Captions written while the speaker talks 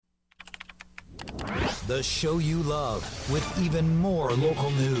The show you love, with even more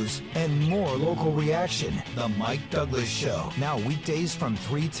local news and more local reaction. The Mike Douglas Show. Now weekdays from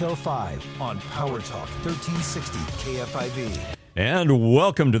 3 till 5 on Power Talk 1360 KFIV. And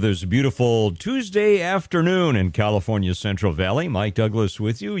welcome to this beautiful Tuesday afternoon in California's Central Valley. Mike Douglas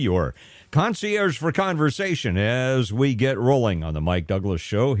with you, your concierge for conversation as we get rolling on the Mike Douglas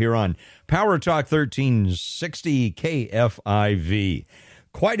Show here on Power Talk 1360 KFIV.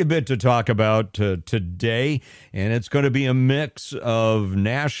 Quite a bit to talk about today, and it's going to be a mix of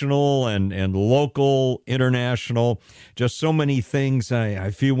national and local, international, just so many things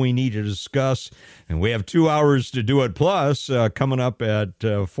I feel we need to discuss, and we have 2 hours to do it, plus coming up at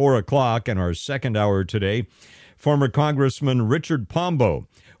 4 o'clock in our second hour today, former Congressman Richard Pombo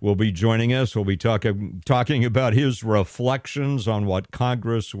will be joining us. We'll be talking about his reflections on what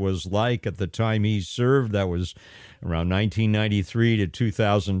Congress was like at the time he served. That was around 1993 to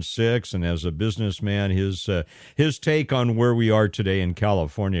 2006, and as a businessman, his take on where we are today in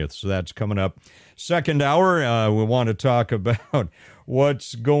California. So that's coming up. Second hour, we want to talk about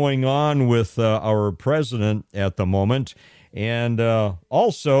what's going on with our president at the moment, and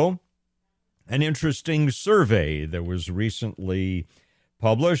also an interesting survey that was recently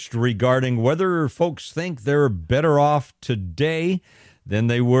published regarding whether folks think they're better off today than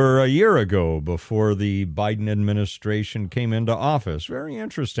they were a year ago before the Biden administration came into office. Very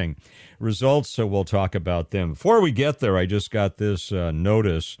interesting results, so we'll talk about them. Before we get there, I just got this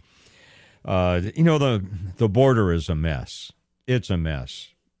notice. The border is a mess. It's a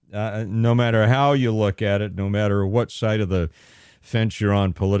mess. No matter how you look at it, no matter what side of the fence you're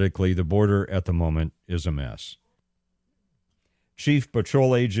on politically, the border at the moment is a mess. Chief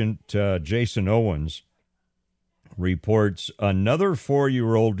Patrol Agent Jason Owens reports another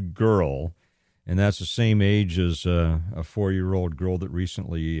 4-year-old girl, and that's the same age as a 4-year-old girl that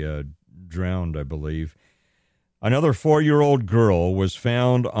recently drowned, I believe. Another 4-year-old girl was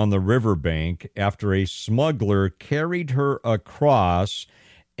found on the riverbank after a smuggler carried her across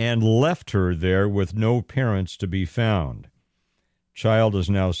and left her there with no parents to be found. Child is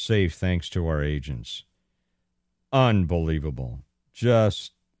now safe thanks to our agents. Unbelievable.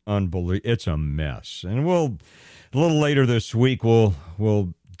 Just unbelievable. It's a mess. And a little later this week, we'll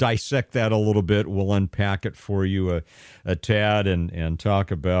dissect that a little bit. We'll unpack it for you a tad and talk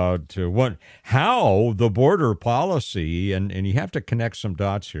about how the border policy, and you have to connect some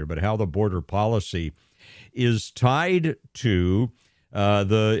dots here, but how the border policy is tied to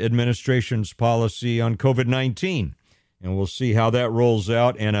the administration's policy on COVID-19. And we'll see how that rolls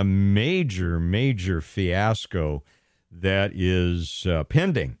out, and a major, major fiasco that is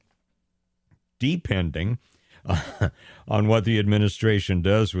depending on what the administration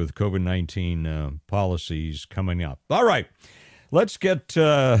does with COVID-19 policies coming up. All right, let's get,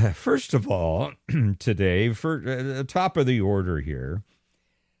 first of all, today, for top of the order here,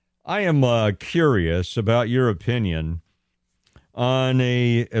 I am curious about your opinion on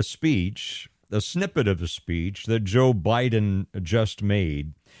a speech, a snippet of a speech that Joe Biden just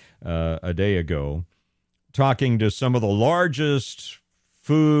made a day ago, talking to some of the largest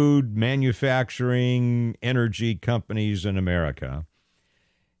food, manufacturing, energy companies in America.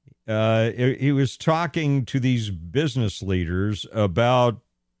 He was talking to these business leaders about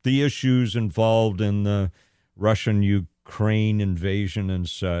the issues involved in the Russian-Ukraine invasion and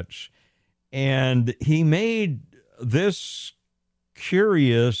such. And he made this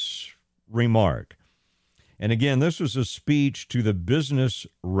curious remark. And again, this was a speech to the Business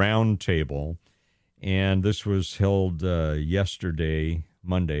Roundtable, and this was held yesterday,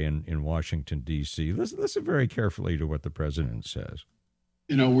 Monday, in Washington, D.C. Listen very carefully to what the president says.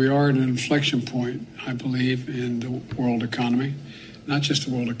 We are at an inflection point, I believe, in the world economy. Not just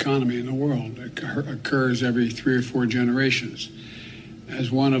the world economy, in the world. It occurs every 3 or 4 generations. As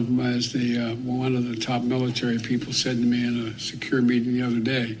one of the top military people said to me in a secure meeting the other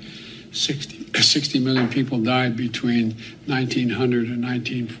day, 60 million people died between 1900 and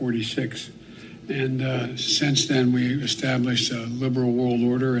 1946. And since then, we established a liberal world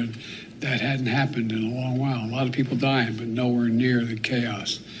order, and that hadn't happened in a long while. A lot of people dying, but nowhere near the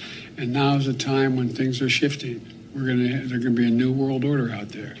chaos. And now is a time when things are shifting. There's going to be a new world order out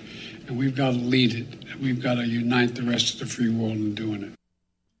there, and we've got to lead it. We've got to unite the rest of the free world in doing it.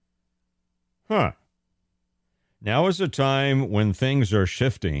 Huh. Now is a time when things are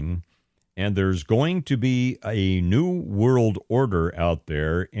shifting, and there's going to be a new world order out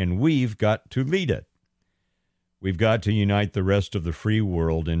there, and we've got to lead it. We've got to unite the rest of the free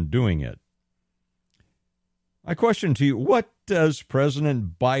world in doing it. My question to you, what does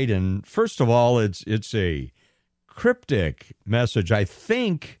President Biden, first of all, it's a cryptic message. I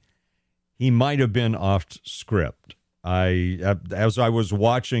think he might have been off script. As I was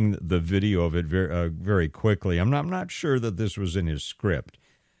watching the video of it very quickly, I'm not sure that this was in his script.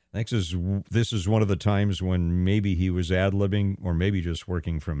 I think this is one of the times when maybe he was ad-libbing or maybe just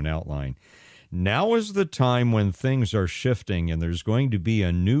working from an outline. Now is the time when things are shifting and there's going to be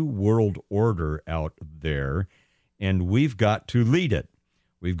a new world order out there, and we've got to lead it.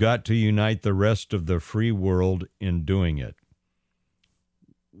 We've got to unite the rest of the free world in doing it.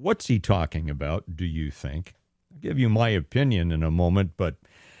 What's he talking about, do you think? I'll give you my opinion in a moment, but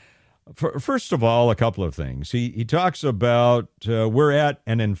first of all, a couple of things. He talks about we're at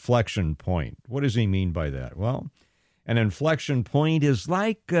an inflection point. What does he mean by that? Well, an inflection point is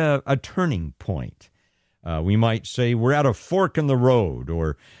like a turning point. We might say we're at a fork in the road,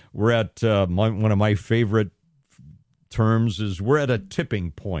 or we're at one of my favorite terms is we're at a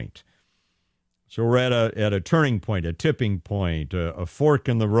tipping point. So we're at a turning point, a tipping point, a fork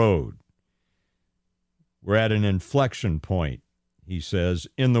in the road. We're at an inflection point, he says,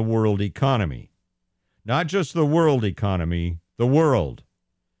 in the world economy. Not just the world economy, the world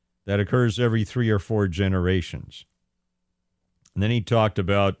that occurs every 3 or 4 generations. And then he talked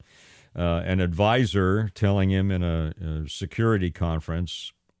about an advisor telling him in a security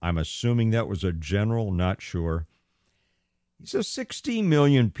conference, I'm assuming that was a general, not sure. He says 60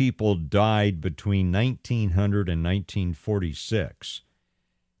 million people died between 1900 and 1946.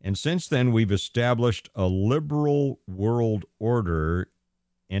 And since then, we've established a liberal world order,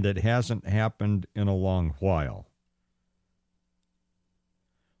 and it hasn't happened in a long while.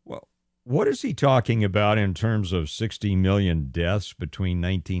 Well, what is he talking about in terms of 60 million deaths between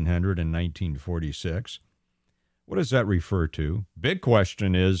 1900 and 1946? What does that refer to? Big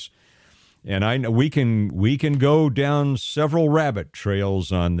question is, and I know we can go down several rabbit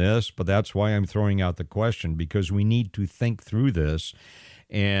trails on this, but that's why I'm throwing out the question, because we need to think through this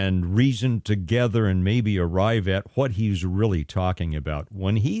and reason together and maybe arrive at what he's really talking about.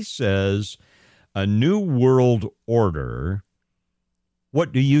 When he says a new world order,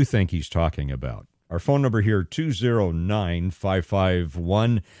 what do you think he's talking about? Our phone number here,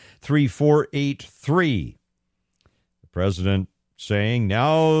 209-551-3483. The president saying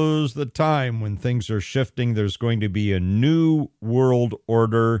now's the time when things are shifting. There's going to be a new world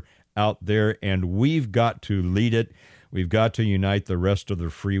order out there, and we've got to lead it. We've got to unite the rest of the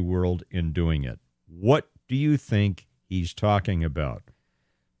free world in doing it. What do you think he's talking about,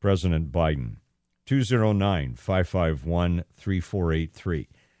 President Biden? 209-551-3483.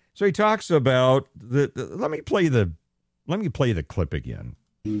 So he talks about let me play the clip again.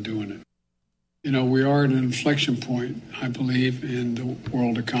 I'm doing it. You know, we are at an inflection point, I believe, in the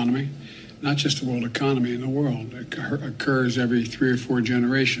world economy. Not just the world economy, in the world. It occurs every 3 or 4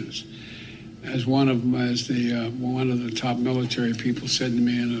 generations. As one of the top military people said to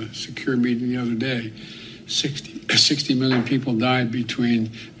me in a secure meeting the other day, 60 million people died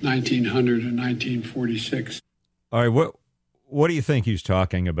between 1900 and 1946. All right, what do you think he's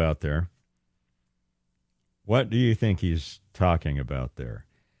talking about there? What do you think he's talking about there?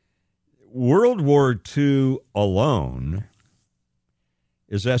 World War II alone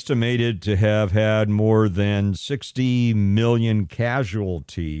is estimated to have had more than 60 million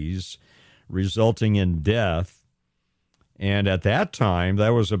casualties, resulting in death. And at that time, that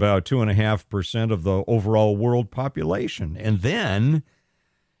was about 2.5% of the overall world population. And then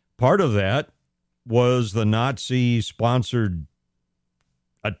part of that was the Nazi-sponsored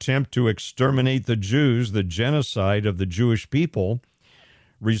attempt to exterminate the Jews, the genocide of the Jewish people,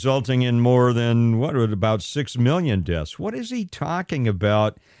 resulting in more than, about 6 million deaths. What is he talking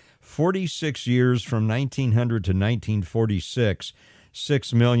about? 46 years from 1900 to 1946,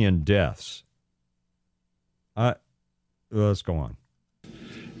 6 million deaths. Let's go on.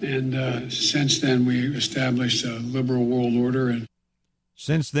 And since then, we established a liberal world order.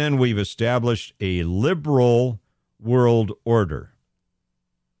 Since then, we've established a liberal world order.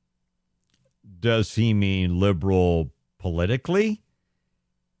 Does he mean liberal politically?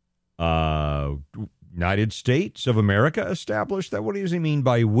 United States of America established that? What does he mean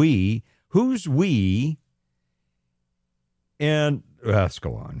by we? Who's we? And let's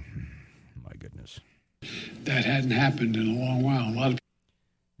go on. My goodness. That hadn't happened in a long while. It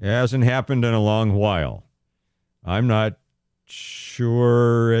hasn't happened in a long while. I'm not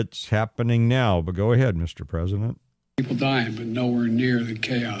sure it's happening now, but go ahead, Mr. President. People dying, but nowhere near the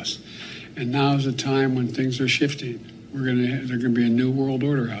chaos. And now is a time when things are shifting. There's going to be a new world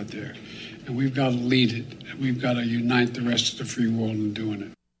order out there, and we've got to lead it. And we've got to unite the rest of the free world in doing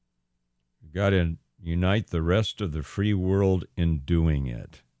it. We've got to unite the rest of the free world in doing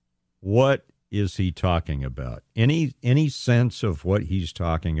it. What is he talking about? Any sense of what he's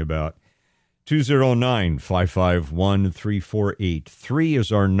talking about? 209-551-3483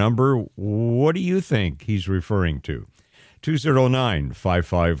 is our number. What do you think he's referring to?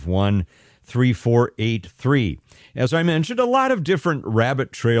 209-551-3483. As I mentioned, a lot of different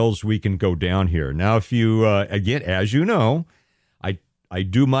rabbit trails we can go down here. Now, if you, again, as you know, I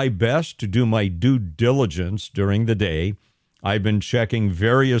do my best to do my due diligence during the day. I've been checking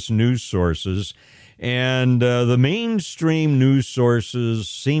various news sources, and the mainstream news sources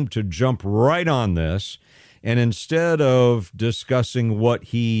seem to jump right on this. And instead of discussing what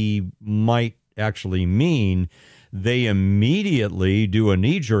he might actually mean, they immediately do a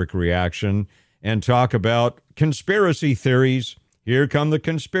knee-jerk reaction and talk about conspiracy theories. Here come the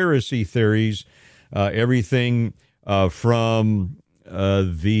conspiracy theories. Everything from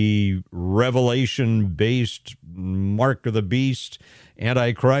the Revelation-based Mark of the Beast,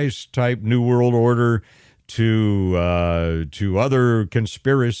 Antichrist type New World Order to other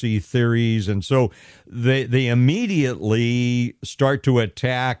conspiracy theories. And so they immediately start to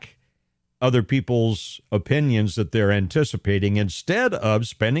attack other people's opinions that they're anticipating instead of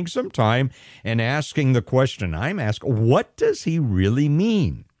spending some time and asking the question I'm asking, what does he really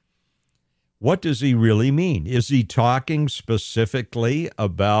mean? What does he really mean? Is he talking specifically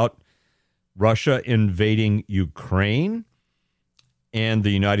about Russia invading Ukraine and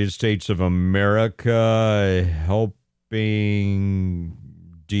the United States of America helping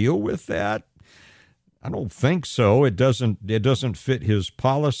deal with that? I don't think so. It doesn't fit his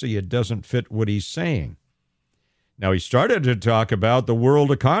policy. It doesn't fit what he's saying. Now, he started to talk about the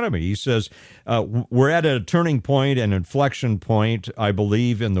world economy. He says, we're at a turning point, an inflection point, I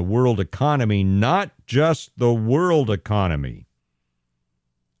believe, in the world economy, not just the world economy.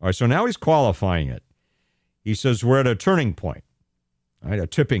 All right, so now he's qualifying it. He says, we're at a turning point, right, a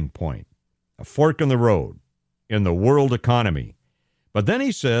tipping point, a fork in the road in the world economy. But then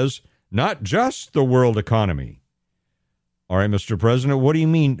he says, not just the world economy. All right, Mr. President, what do you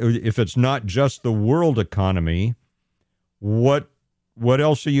mean if it's not just the world economy? What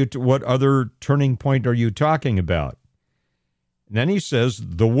else are you? What other turning point are you talking about? And then he says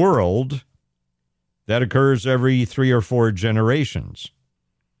the world that occurs every 3 or 4 generations.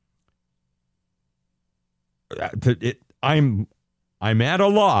 I'm at a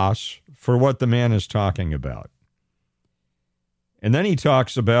loss for what the man is talking about. And then he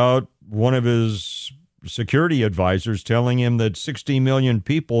talks about one of his security advisors telling him that 60 million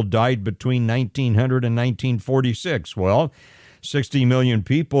people died between 1900 and 1946. Well, 60 million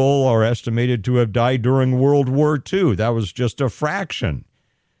people are estimated to have died during World War II. That was just a fraction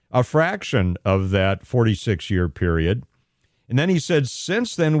of that 46-year period. And then he said,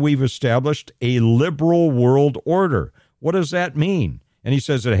 since then, we've established a liberal world order. What does that mean? And he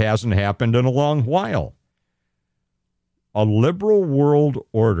says it hasn't happened in a long while. A liberal world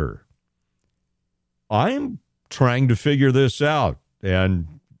order. I'm trying to figure this out,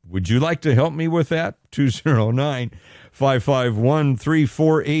 and would you like to help me with that?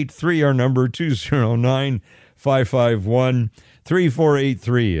 209-551-3483, our number,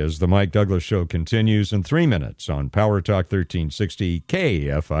 209-551-3483, as the Mike Douglas Show continues in 3 minutes on Power Talk 1360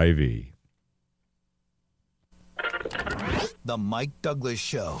 KFIV. The Mike Douglas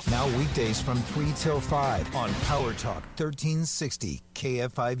Show, now weekdays from 3 till 5 on Power Talk 1360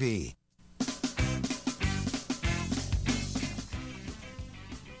 KFIV.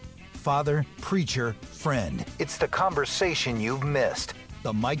 Father, preacher, friend. It's the conversation you've missed.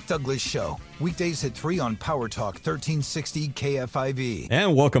 The Mike Douglas Show, weekdays at 3 on Power Talk 1360 KFIV.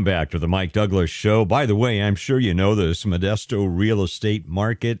 And welcome back to the Mike Douglas Show. By the way, I'm sure you know this Modesto real estate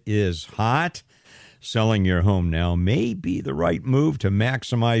market is hot. Selling your home now may be the right move to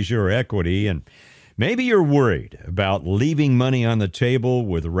maximize your equity, and maybe you're worried about leaving money on the table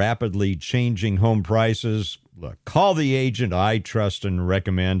with rapidly changing home prices. Look, call the agent I trust and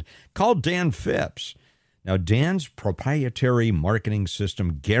recommend. Call Dan Phipps. Now, Dan's proprietary marketing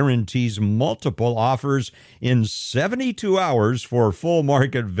system guarantees multiple offers in 72 hours for full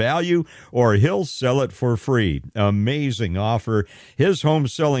market value, or he'll sell it for free. Amazing offer. His home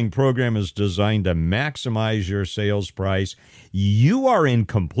selling program is designed to maximize your sales price. You are in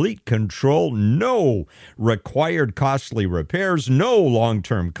complete control. No required costly repairs, no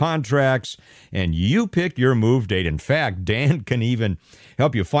long-term contracts, and you pick your move date. In fact, Dan can even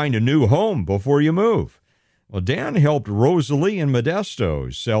help you find a new home before you move. Well, Dan helped Rosalie in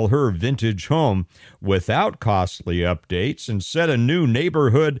Modesto sell her vintage home without costly updates and set a new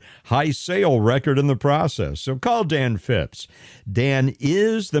neighborhood high sale record in the process. So call Dan Phipps. Dan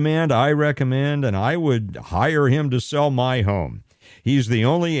is the man I recommend, and I would hire him to sell my home. He's the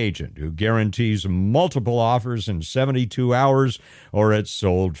only agent who guarantees multiple offers in 72 hours or it's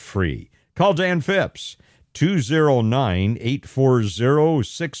sold free. Call Dan Phipps,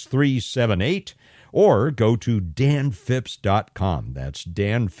 209-840-6378, or go to danphipps.com. That's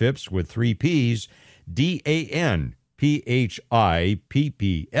Dan Phipps with 3 P's,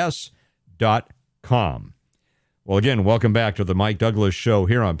 DANPHIPPS.com. Well, again, welcome back to the Mike Douglas Show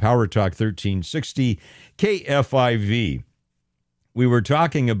here on Power Talk 1360 KFIV. We were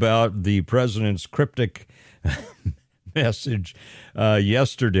talking about the president's cryptic message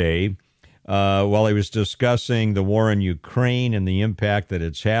yesterday while he was discussing the war in Ukraine and the impact that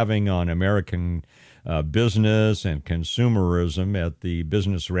it's having on American business and consumerism at the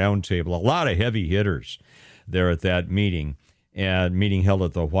Business Roundtable. A lot of heavy hitters there at that meeting held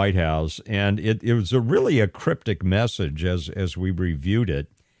at the White House. And it was really a cryptic message as we reviewed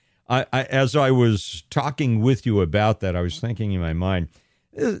it. As I was talking with you about that, I was thinking in my mind,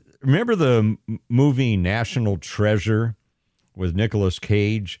 remember the movie National Treasure with Nicolas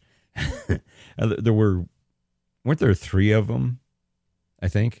Cage? Weren't there 3 of them? I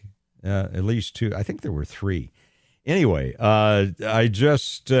think at least 2. I think there were 3. Anyway, I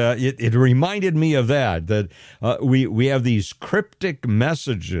just it reminded me of that we have these cryptic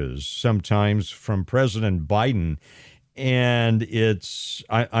messages sometimes from President Biden, and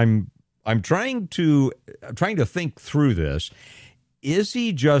I'm trying to think through this. Is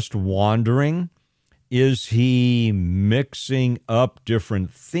he just wandering? Is he mixing up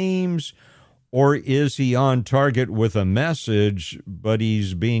different themes? Or is he on target with a message, but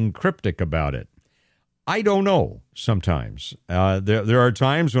he's being cryptic about it? I don't know sometimes. There are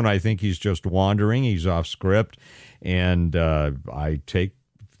times when I think he's just wandering, he's off script, and I take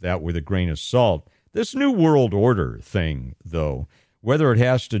that with a grain of salt. This New World Order thing, though, whether it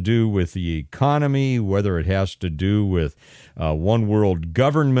has to do with the economy, whether it has to do with one world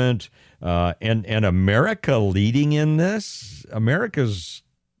government, and America leading in this, America's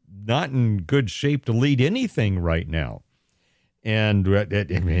not in good shape to lead anything right now. And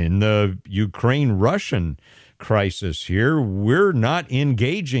in the Ukraine-Russian crisis here, we're not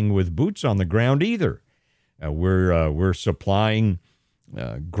engaging with boots on the ground either. We're supplying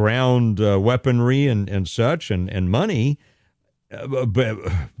ground weaponry and such and money, but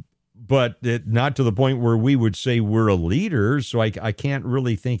not to the point where we would say we're a leader. So I can't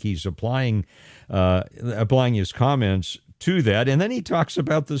really think he's applying his comments to that. And then he talks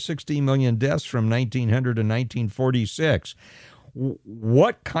about the 60 million deaths from 1900 to 1946.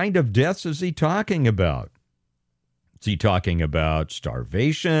 What kind of deaths is he talking about? Is he talking about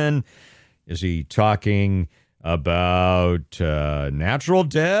starvation? Is he talking about natural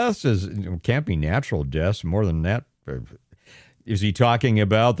deaths? It can't be natural deaths, more than that. Is he talking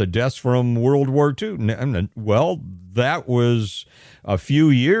about the deaths from World War II? Well, that was a few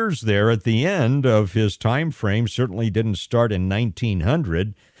years there at the end of his time frame. Certainly didn't start in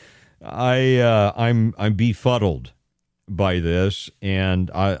 1900. I'm befuddled by this,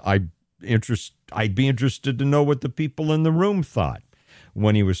 and I'd be interested to know what the people in the room thought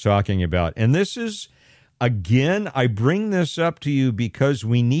when he was talking about. And this is, again, I bring this up to you because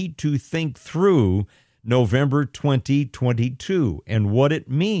we need to think through November 2022 and what it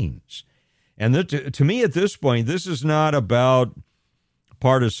means. And to me at this point, this is not about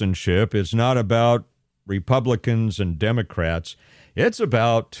partisanship. It's not about Republicans and Democrats. It's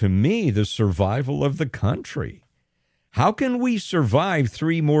about, to me, the survival of the country. How can we survive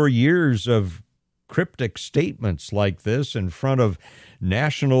 3 more years of cryptic statements like this in front of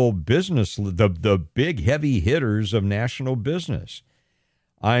national business, the big heavy hitters of national business?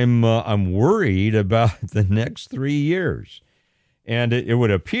 I'm worried about the next 3 years. And it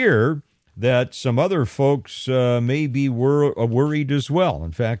would appear that some other folks may be worried as well.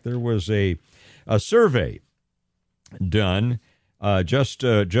 In fact, there was a survey done just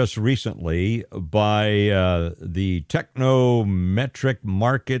recently by the Technometric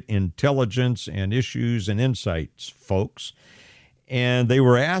Market Intelligence and Issues and Insights folks. And they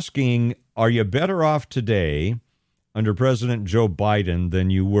were asking, are you better off today under President Joe Biden than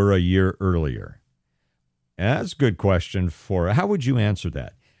you were a year earlier? And that's a good question how would you answer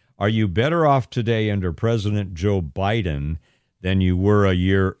that? Are you better off today under President Joe Biden than you were a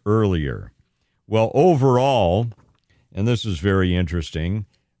year earlier? Well, overall, and this is very interesting.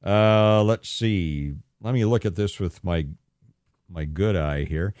 Let's see. Let me look at this with my good eye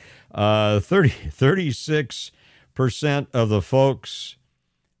here. 36% of the folks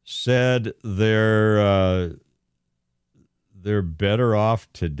said they're better off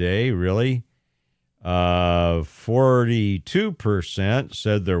today. Really? 42%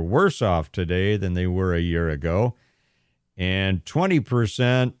 said they're worse off today than they were a year ago, and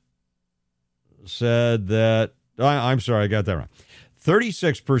 20% said that. I'm sorry, I got that wrong.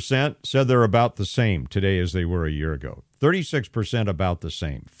 36% said they're about the same today as they were a year ago. 36% about the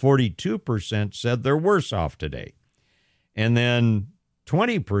same. 42% said they're worse off today. And then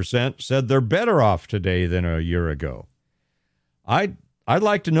 20% said they're better off today than a year ago. I'd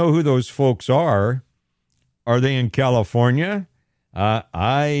like to know who those folks are. Are they in California?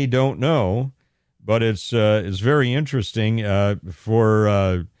 I don't know, but it's very interesting.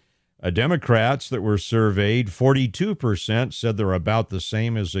 For Democrats that were surveyed, 42% said they're about the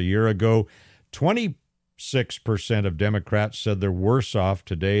same as a year ago. 26% of Democrats said they're worse off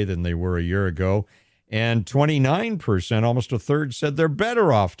today than they were a year ago. And 29%, almost a third, said they're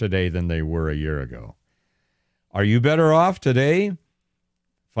better off today than they were a year ago. Are you better off today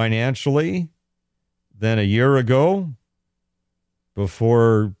financially than a year ago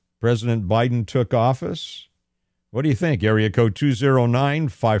before President Biden took office? What do you think? Area code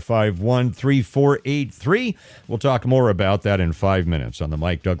 209-551-3483. We'll talk more about that in 5 minutes on the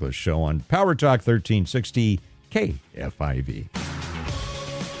Mike Douglas Show on Power Talk 1360 KFIV.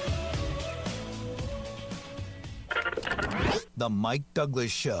 The Mike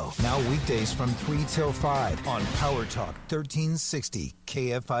Douglas Show. Now weekdays from 3 till 5 on Power Talk 1360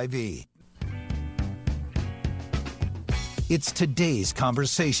 KFIV. It's today's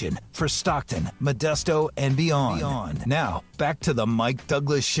conversation for Stockton, Modesto, and beyond. Now, back to the Mike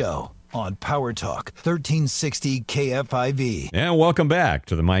Douglas Show on Power Talk 1360 KFIV. And welcome back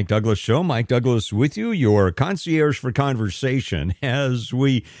to the Mike Douglas Show. Mike Douglas with you, your concierge for conversation, as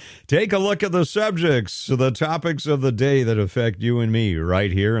we take a look at the subjects, the topics of the day that affect you and me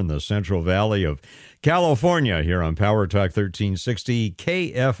right here in the Central Valley of California here on Power Talk 1360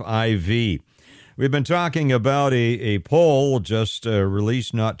 KFIV. We've been talking about a poll just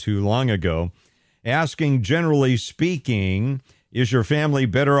released not too long ago, asking, generally speaking, is your family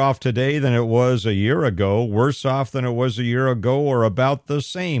better off today than it was a year ago, worse off than it was a year ago, or about the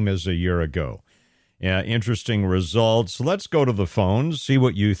same as a year ago? Interesting results. Let's go to the phones, see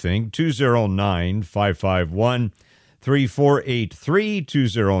what you think.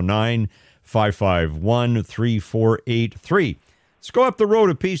 209-551-3483, 209-551-3483. Let's go up the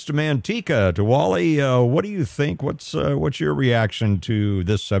road of peace to Manteca, to Wally. What do you think? What's your reaction to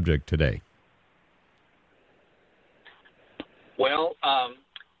this subject today? Well, I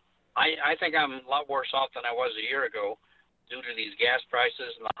think I'm a lot worse off than I was a year ago due to these gas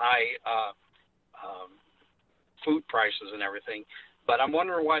prices and the high food prices and everything. But I'm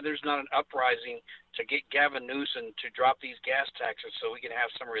wondering why there's not an uprising to get Gavin Newsom to drop these gas taxes so we can have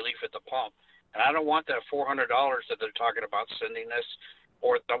some relief at the pump. And I don't want that $400 that they're talking about sending us,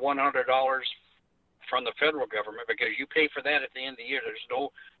 or the $100 from the federal government, because you pay for that at the end of the year. There's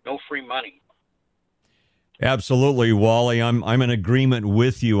no free money. Absolutely, Wally. I'm in agreement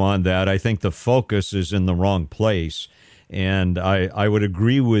with you on that. I think the focus is in the wrong place. And I would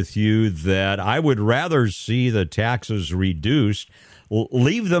agree with you that I would rather see the taxes reduced.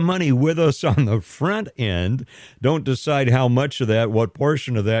 Leave the money with us on the front end. Don't decide how much of that, what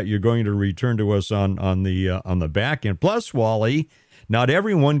portion of that you're going to return to us on the back end. Plus, Wally, not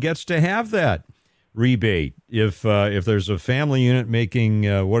everyone gets to have that rebate. If there's a family unit making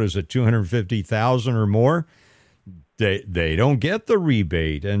 $250,000 or more, they don't get the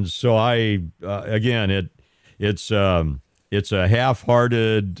rebate. And so it's a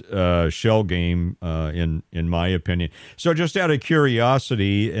half-hearted shell game, in my opinion. So, just out of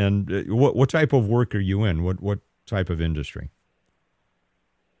curiosity, and what type of work are you in? What type of industry?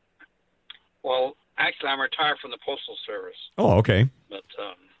 Well, actually, I'm retired from the Postal Service. Oh, okay. But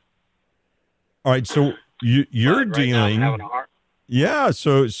all right. So you're dealing. Now I'm having a heart. Yeah.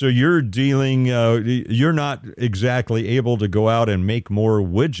 So you're dealing. You're not exactly able to go out and make more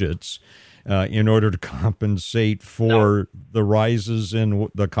widgets in order to compensate for the rises in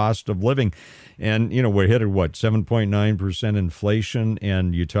the cost of living. And, we're hit at 7.9% inflation.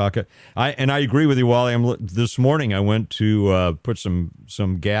 And you talk, I agree with you, Wally. This morning I went to put some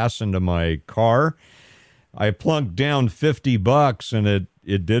gas into my car. I plunked down $50 and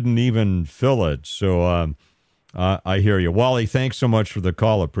it didn't even fill it. So I hear you. Wally, thanks so much for the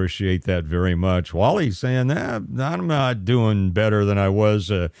call. Appreciate that very much. Wally's saying, I'm not doing better than I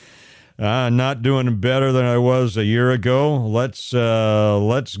was not doing better than I was a year ago. Let's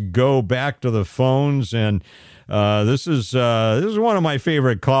go back to the phones, and this is one of my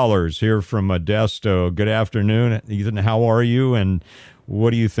favorite callers here from Modesto. Good afternoon, Ethan. How are you, and what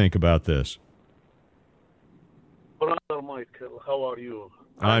do you think about this? Brother Mike, how are you?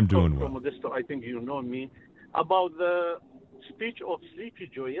 I'm doing well. From Modesto, I think you know me. About the speech of Sleepy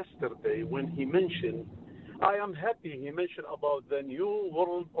Joe yesterday, when he mentioned, I am happy he mentioned about the new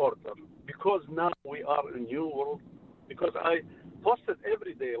world order, because now we are a new world. Because posted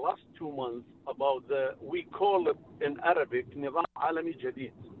every day last 2 months about we call it in Arabic, Nizam Alami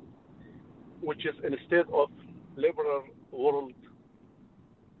Jadid, which is instead of liberal world.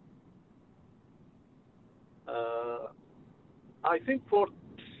 I think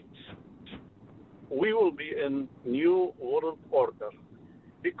we will be in new world order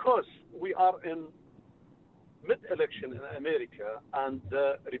because we are in mid-election in America, and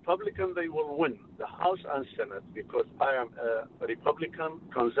the Republican, they will win the House and Senate because I am a Republican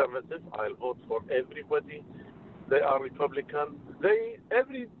conservative. I'll vote for everybody. They are Republican.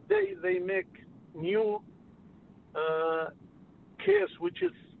 Every day they make new case, which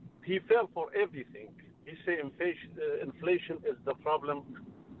is he fell for everything. He say inflation is the problem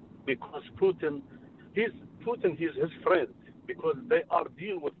because Putin, he's his friend because they are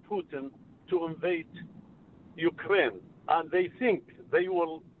deal with Putin to invade Ukraine, and they think they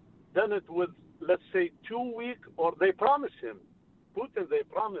will done it with, let's say, 2 weeks, or they promise him, Putin, they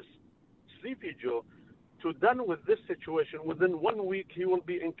promise Sleepy Joe to done with this situation within 1 week. He will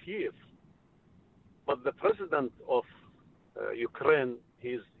be in Kiev. But the president of Ukraine,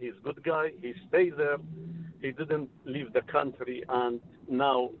 he's good guy. He stayed there. He didn't leave the country, and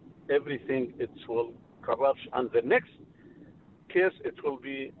now everything it will corrupt. And the next case, it will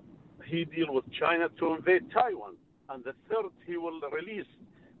be he deal with China to invade Taiwan. And the third, he will release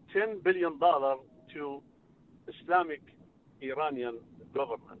 $10 billion to Islamic Iranian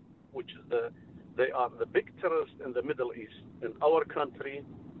government, which is they are the big terrorists in the Middle East. In our country,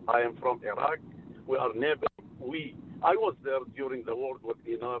 I am from Iraq. We are neighbor. I was there during the war with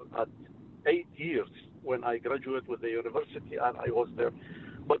Iran at 8 years when I graduated with the university, and I was there.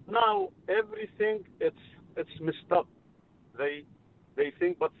 But now everything it's messed up. They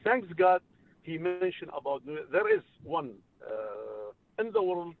think, but thanks God, he mentioned about there is one in the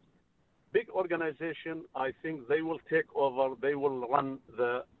world, big organization. I think they will take over. They will run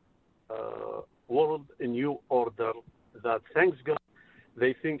the world in new order. That thanks God,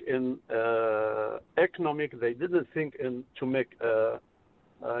 they think in economic. They didn't think in to make a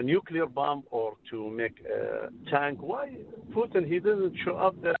nuclear bomb or to make a tank. Why Putin? He didn't show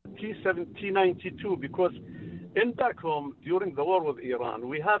up the T-92 because. In back home, during the war with Iran,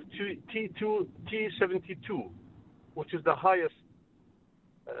 we have T-72, which is the highest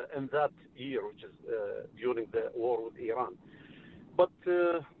in that year, which is during the war with Iran. But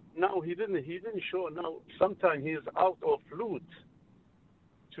now he didn't show. Now sometimes he is out of loot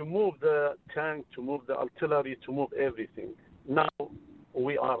to move the tank, to move the artillery, to move everything. Now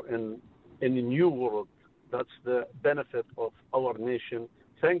we are in a new world. That's the benefit of our nation.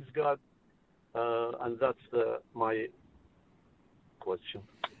 Thanks God. And that's my question.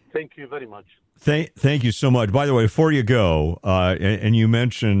 Thank you very much. Thank you so much. By the way, before you go, and you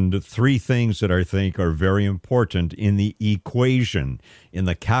mentioned three things that I think are very important in the equation, in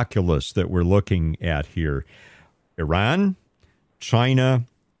the calculus that we're looking at here. Iran, China,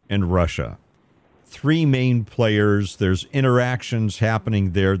 and Russia. Three main players. There's interactions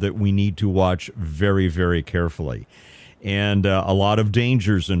happening there that we need to watch very, very carefully. And a lot of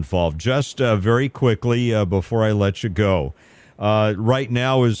dangers involved. Just very quickly before I let you go, right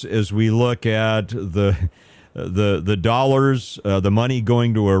now as we look at the dollars, the money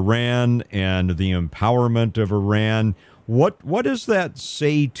going to Iran, and the empowerment of Iran, what does that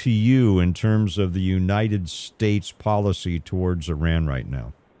say to you in terms of the United States policy towards Iran right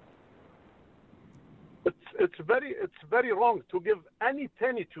now? It's very wrong to give any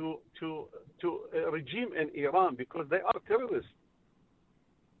penny to a regime in Iran because they are terrorists.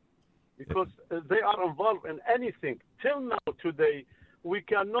 Because they are involved in anything. Till now, today, we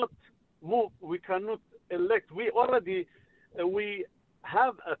cannot move. We cannot elect. We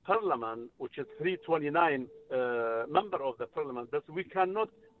have a parliament, which is 329 member of the parliament, but we cannot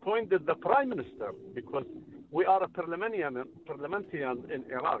appoint the prime minister because we are a parliamentarian in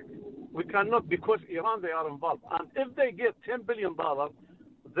Iraq. We cannot because Iran, they are involved. And if they get $10 billion,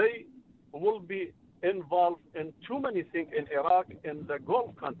 they will be involved in too many things in Iraq, in the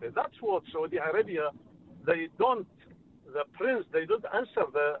Gulf country. That's what Saudi Arabia, the prince, they didn't answer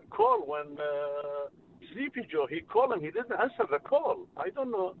the call when Sleepy Joe, he called him, he didn't answer the call. I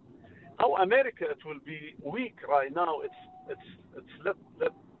don't know how America, it will be weak right now.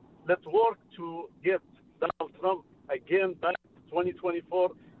 Let's work to get Donald Trump again back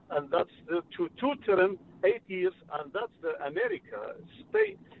 2024, and that's the two term, 8 years, and that's the America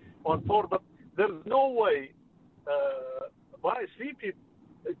stay on board. But there's no way by Sleepy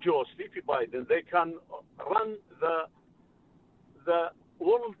Biden, they can run the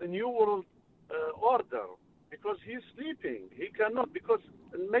world, the new world order because he's sleeping. He cannot, because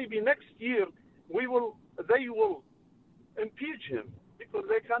maybe next year they will impeach him because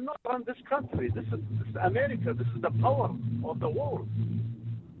they cannot run this country. This is America. This is the power of the world.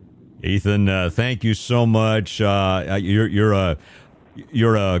 Ethan, thank you so much. You're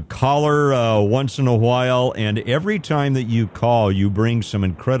a caller once in a while, and every time that you call, you bring some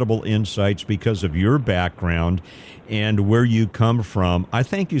incredible insights because of your background and where you come from. I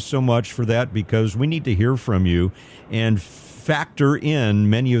thank you so much for that because we need to hear from you and factor in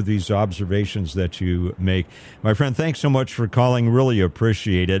many of these observations that you make. My friend, thanks so much for calling. Really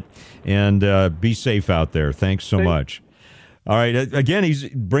appreciate it. And be safe out there. Thanks so much. All right. Again, he's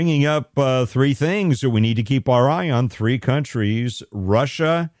bringing up three things that we need to keep our eye on. Three countries,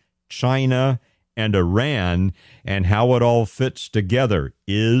 Russia, China, and Iran, and how it all fits together.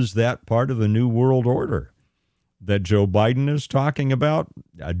 Is that part of the New World Order that Joe Biden is talking about?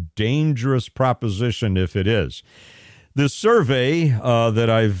 A dangerous proposition if it is. The survey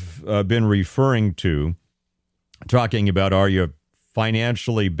that I've been referring to, talking about are you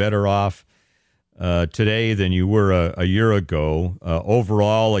financially better off today than you were a year ago.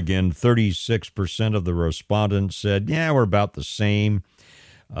 Overall, again, 36% of the respondents said, yeah, we're about the same.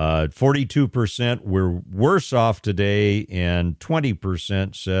 42% we're worse off today, and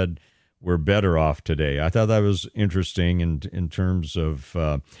 20% said we're better off today. I thought that was interesting in terms of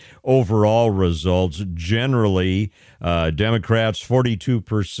overall results. Generally, Democrats,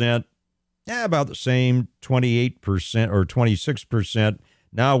 42%, about the same, 28% or 26%.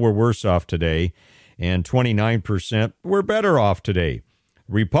 Now we're worse off today, and 29% we're better off today.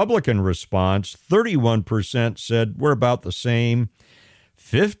 Republican response, 31% said we're about the same.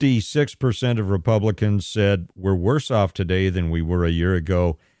 56% of Republicans said we're worse off today than we were a year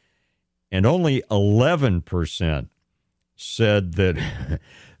ago. And only 11% said that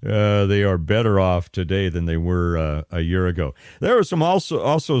they are better off today than they were a year ago. There are some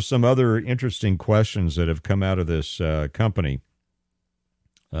also some other interesting questions that have come out of this company.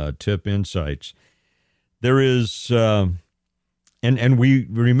 Tip Insights. There is, and we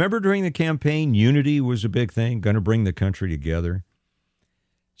remember during the campaign, unity was a big thing, going to bring the country together.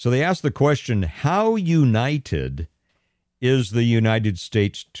 So they asked the question, how united is the United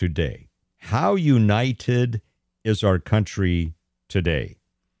States today? How united is our country today?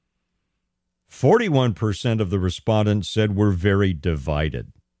 41% of the respondents said we're very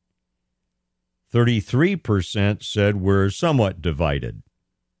divided. 33% said we're somewhat divided.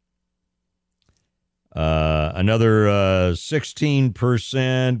 Another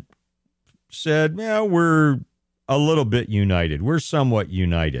 16% said, yeah, we're a little bit united. We're somewhat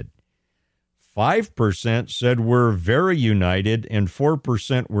united. 5% said we're very united, and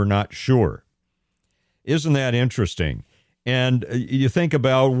 4% were not sure. Isn't that interesting? And you think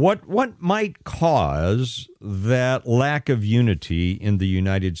about what might cause that lack of unity in the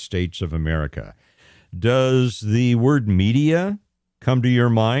United States of America. Does the word media come to your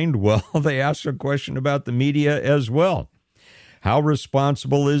mind? Well, they ask a question about the media as well. How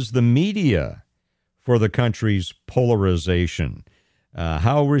responsible is the media for the country's polarization?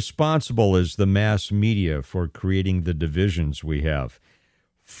 How responsible is the mass media for creating the divisions we have?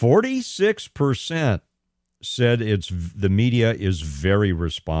 46% said the media is very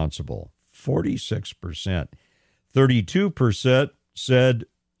responsible. 46%. 32% said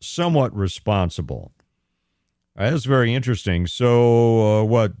somewhat responsible. That's very interesting. So,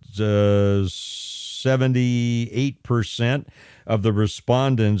 78% of the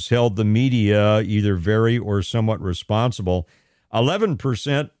respondents held the media either very or somewhat responsible.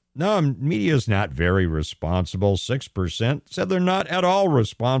 11%, no, media is not very responsible. 6% said they're not at all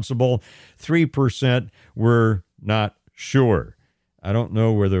responsible. 3% were not sure. I don't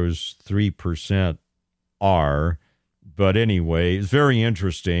know where those 3% are. But anyway, it's very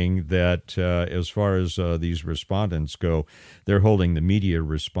interesting that as far as these respondents go, they're holding the media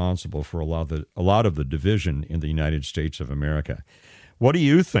responsible for a lot of the division in the United States of America. What do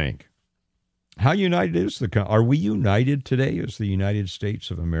you think? How united is the country? Are we united today as the United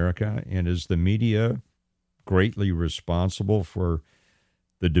States of America? And is the media greatly responsible for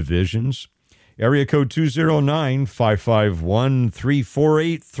the divisions? Area code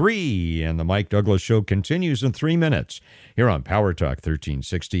 209-551-3483. And the Mike Douglas Show continues in 3 minutes here on Power Talk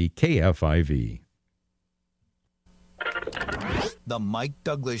 1360 KFIV. The Mike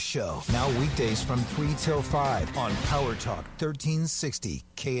Douglas Show, now weekdays from 3 till 5 on Power Talk 1360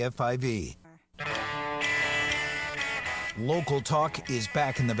 KFIV. Local talk is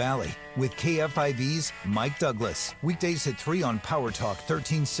back in the Valley with KFIV's Mike Douglas. Weekdays at 3 on Power Talk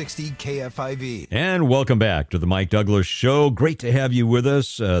 1360 KFIV. And welcome back to the Mike Douglas Show. Great to have you with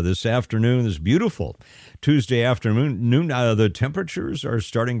us this afternoon, this beautiful Tuesday afternoon. The temperatures are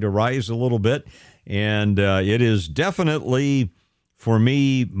starting to rise a little bit. And it is definitely, for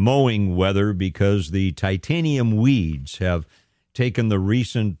me, mowing weather because the titanium weeds have taken the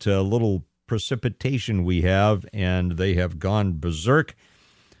recent little precipitation we have, and they have gone berserk.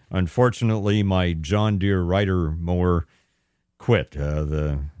 Unfortunately, my John Deere Rider mower quit.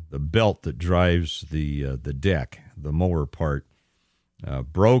 The belt that drives the deck, the mower part,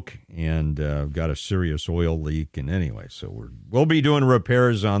 broke, and got a serious oil leak. And anyway, so we'll be doing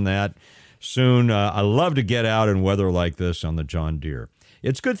repairs on that soon. I love to get out in weather like this on the John Deere.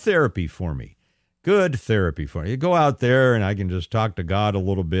 It's good therapy for me. Good therapy for me. You go out there and I can just talk to God a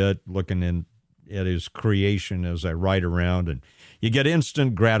little bit, looking at his creation as I ride around, and you get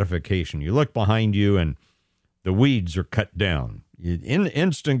instant gratification. You look behind you and the weeds are cut down.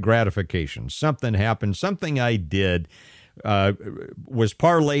 Instant gratification. Something happened. Something I did was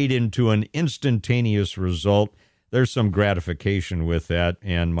parlayed into an instantaneous result. There's some gratification with that,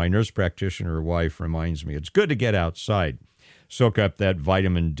 and my nurse practitioner wife reminds me it's good to get outside, soak up that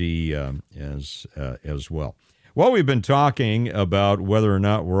vitamin D as well. Well, we've been talking about whether or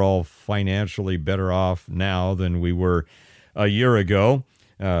not we're all financially better off now than we were a year ago.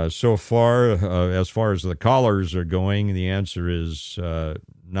 So far as the callers are going, the answer is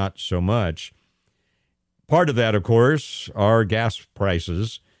not so much. Part of that, of course, are gas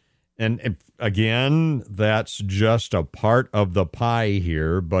prices. And again, that's just a part of the pie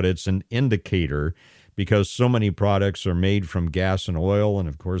here, but it's an indicator because so many products are made from gas and oil. And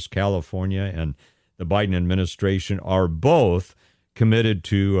of course, California and the Biden administration are both committed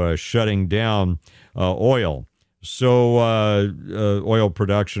to shutting down oil. So oil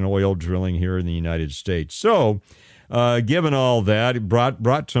production, oil drilling here in the United States. So given all that, it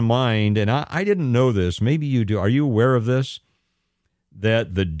brought to mind, and I didn't know this, maybe you do. Are you aware of this?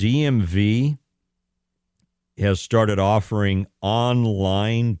 That the DMV has started offering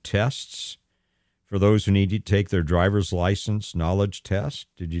online tests for those who need to take their driver's license knowledge test.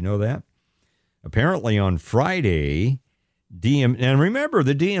 Did you know that? Apparently on Friday, and remember,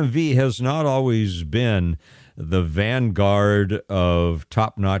 the DMV has not always been the vanguard of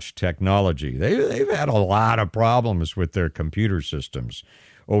top-notch technology. They've had a lot of problems with their computer systems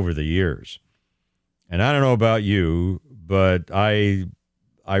over the years. And I don't know about you, but I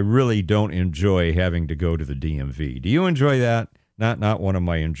really don't enjoy having to go to the DMV. Do you enjoy that? Not one of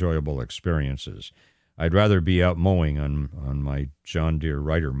my enjoyable experiences. I'd rather be out mowing on my John Deere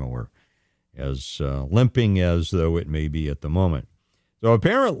Rider mower, as limping as though it may be at the moment. So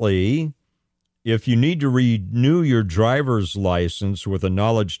apparently, if you need to renew your driver's license with a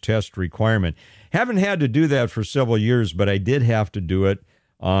knowledge test requirement, haven't had to do that for several years, but I did have to do it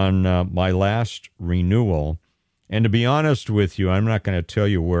on my last renewal. And to be honest with you, I'm not going to tell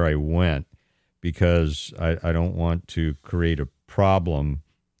you where I went because I don't want to create a problem.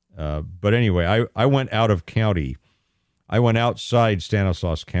 But anyway, I went out of county. I went outside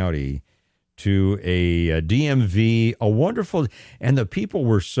Stanislaus County to a DMV, a wonderful, and the people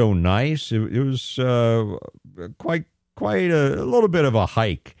were so nice. It was quite a little bit of a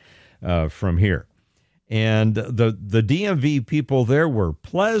hike from here. And the DMV people there were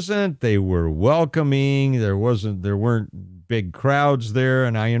pleasant. They were welcoming. There weren't big crowds there,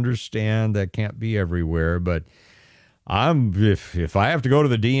 and I understand that can't be everywhere. But if I have to go to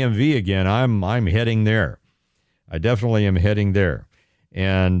the DMV again, I'm heading there. I definitely am heading there.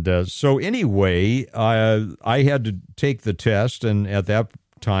 And so anyway, I had to take the test, and at that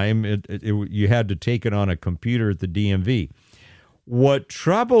time, you had to take it on a computer at the DMV. What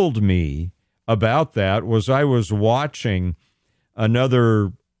troubled me about that was I was watching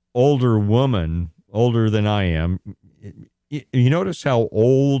another older woman, older than I am. You notice how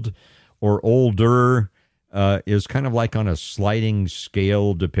old or older is kind of like on a sliding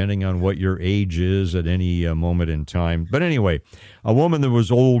scale depending on what your age is at any moment in time. But anyway, a woman that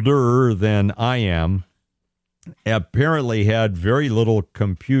was older than I am apparently had very little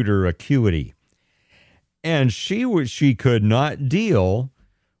computer acuity. And she could not deal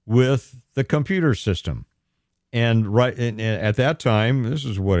with the computer system. And at that time, this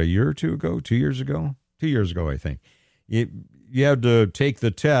is what, a year or two ago, 2 years ago? 2 years ago, I think. You had to take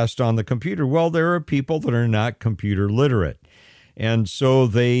the test on the computer. Well, there are people that are not computer literate. And so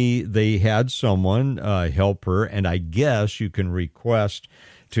they had someone help her, and I guess you can request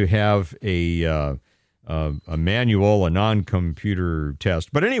to have a manual, a non-computer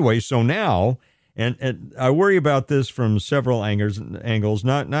test. But anyway, so now, and I worry about this from several angles,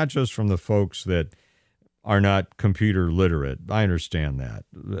 not just from the folks that are not computer literate. I understand that.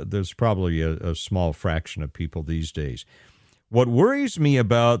 There's probably a small fraction of people these days. What worries me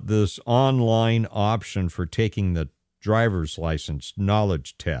about this online option for taking the driver's license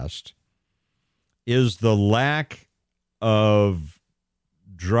knowledge test is the lack of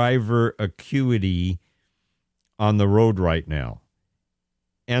driver acuity on the road right now.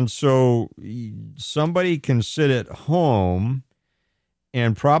 And so somebody can sit at home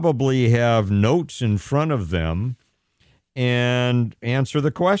and probably have notes in front of them and answer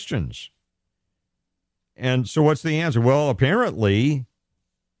the questions. And so what's the answer? Well, apparently,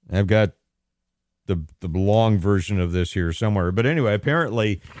 I've got the long version of this here somewhere. But anyway,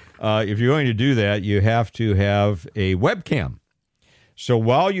 apparently, if you're going to do that, you have to have a webcam. So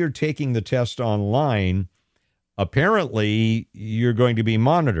while you're taking the test online, apparently you're going to be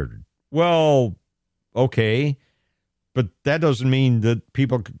monitored. Well, okay, but that doesn't mean that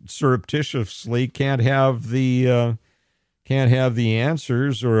people surreptitiously can't have the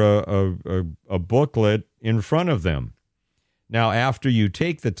answers or a booklet in front of them. Now, after you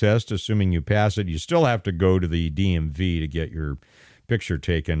take the test, assuming you pass it, you still have to go to the DMV to get your picture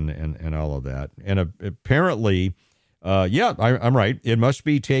taken and all of that. And apparently, I'm right. It must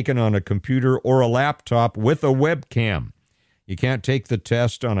be taken on a computer or a laptop with a webcam. You can't take the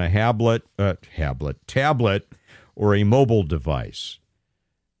test on a tablet, or a mobile device.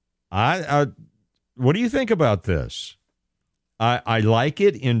 What do you think about this? I like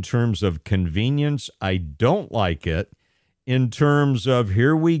it in terms of convenience. I don't like it in terms of,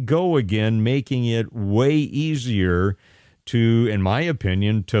 here we go again, making it way easier to, in my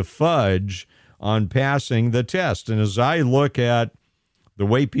opinion, to fudge on passing the test. And as I look at the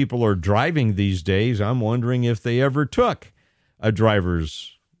way people are driving these days, I'm wondering if they ever took a driver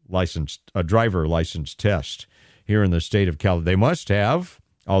license test here in the state of California. They must have,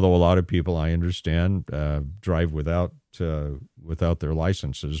 although a lot of people, I understand, drive without their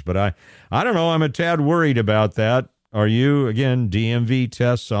licenses. But I don't know. I'm a tad worried about that. Are you? Again, DMV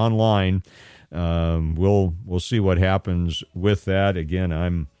tests online. We'll see what happens with that.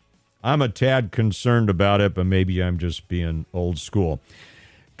 Again, I'm a tad concerned about it, but maybe I'm just being old school.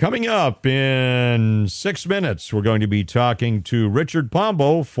 Coming up in 6 minutes, we're going to be talking to Richard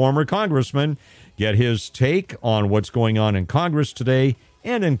Pombo, former congressman, get his take on what's going on in Congress today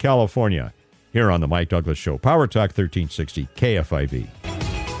and in California. Here on the Mike Douglas Show, Power Talk 1360 KFIV.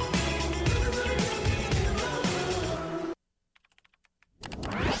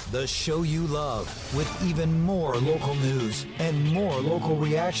 The show you love, with even more local news and more local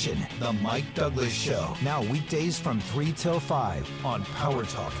reaction. The Mike Douglas Show. Now weekdays from 3 till 5 on Power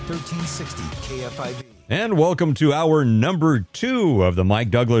Talk 1360 KFIV. And welcome to hour number 2 of the Mike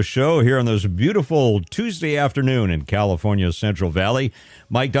Douglas Show here on this beautiful Tuesday afternoon in California's Central Valley.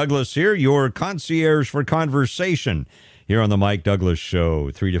 Mike Douglas here, your concierge for conversation here on the Mike Douglas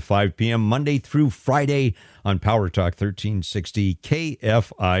Show, 3 to 5 p.m. Monday through Friday on Power Talk 1360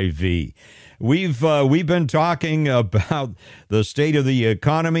 KFIV. We've been talking about the state of the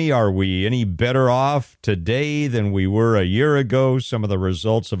economy. Are we any better off today than we were a year ago? Some of the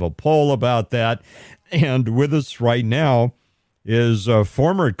results of a poll about that. And with us right now is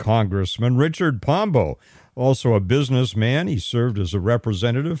former Congressman Richard Pombo, also a businessman. He served as a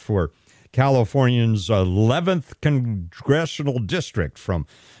representative for California's 11th Congressional District from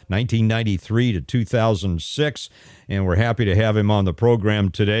 1993 to 2006, and we're happy to have him on the program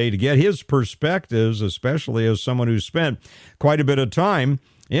today to get his perspectives, especially as someone who spent quite a bit of time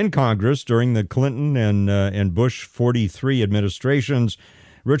in Congress during the Clinton and Bush 43 administrations.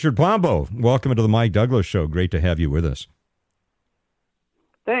 Richard Pombo, welcome to the Mike Douglas Show. Great to have you with us.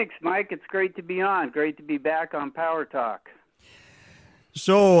 Thanks, Mike. It's great to be on. Great to be back on Power Talk.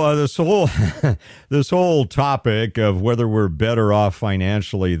 So this whole topic of whether we're better off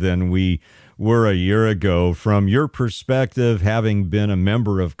financially than we were a year ago, from your perspective, having been a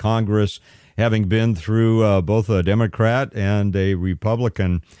member of Congress, having been through both a Democrat and a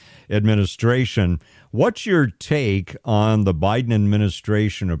Republican administration, what's your take on the Biden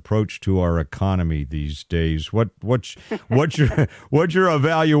administration approach to our economy these days? What's your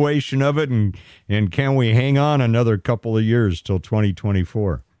evaluation of it, and can we hang on another couple of years till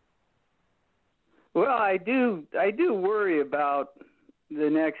 2024? Well, I do worry about the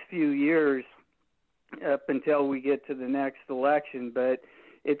next few years up until we get to the next election, but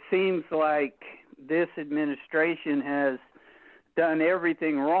it seems like this administration has done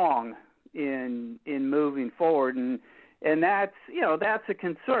everything wrong in moving forward, and that's a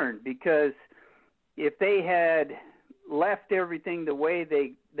concern, because if they had left everything the way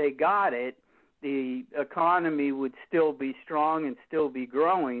they got it, the economy would still be strong and still be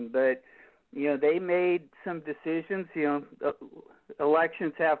growing. But they made some decisions.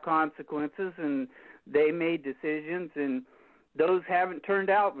 Elections have consequences, and they made decisions, and those haven't turned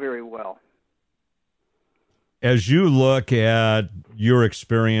out very well. As you look at your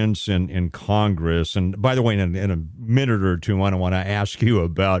experience in Congress, and by the way, in a minute or two, I want to ask you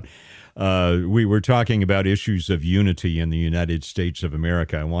about, we were talking about issues of unity in the United States of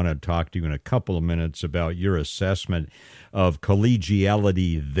America. I want to talk to you in a couple of minutes about your assessment of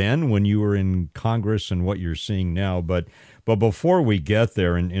collegiality then when you were in Congress and what you're seeing now. But before we get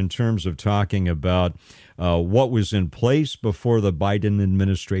there, in terms of talking about what was in place before the Biden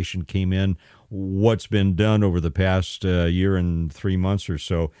administration came in, what's been done over the past year and 3 months or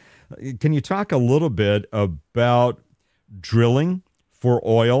so, can you talk a little bit about drilling for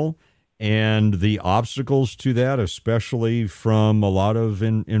oil and the obstacles to that, especially from a lot of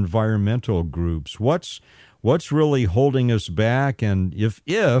environmental groups? What's really holding us back? And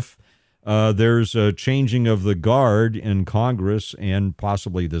if there's a changing of the guard in Congress and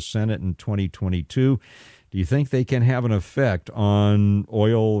possibly the Senate in 2022, do you think they can have an effect on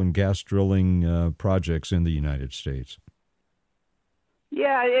oil and gas drilling projects in the United States?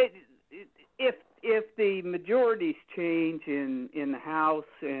 Yeah, if the majorities change in the House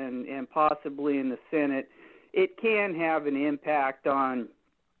and possibly in the Senate, it can have an impact on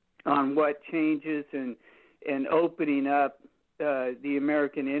what changes and opening up the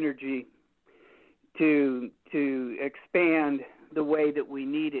American energy to expand the way that we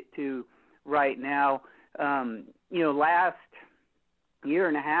need it to right now. Last year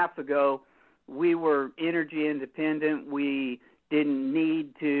and a half ago, we were energy independent. We didn't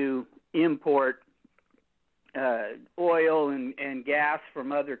need to import oil and gas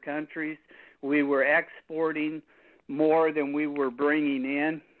from other countries. We were exporting more than we were bringing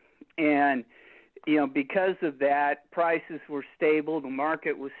in. And, because of that, prices were stable, the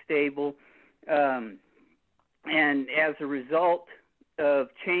market was stable. And as a result of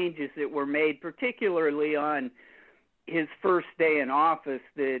changes that were made, particularly on his first day in office,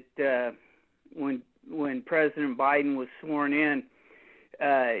 that when President Biden was sworn in,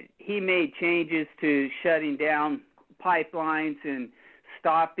 he made changes to shutting down pipelines and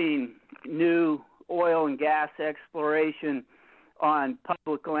stopping new oil and gas exploration on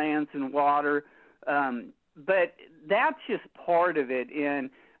public lands and water. But that's just part of it. And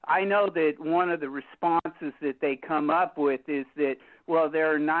I know that one of the responses that they come up with is that, well,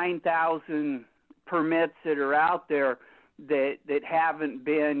 there are 9,000 permits that are out there that haven't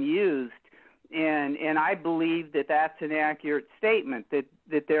been used. And I believe that that's an accurate statement,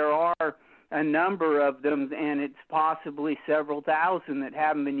 that there are a number of them, and it's possibly several thousand that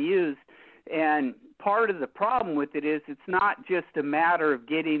haven't been used. And part of the problem with it is it's not just a matter of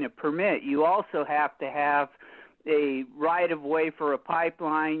getting a permit. You also have to have a right-of-way for a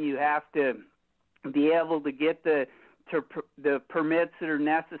pipeline. You have to be able to get the permits that are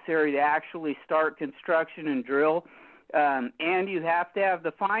necessary to actually start construction and drill. And you have to have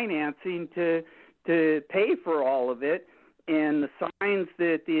the financing to pay for all of it. And the signs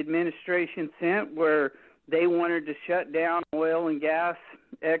that the administration sent where they wanted to shut down oil and gas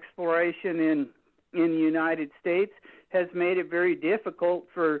exploration in the United States has made it very difficult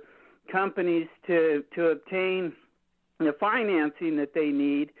for companies to obtain the financing that they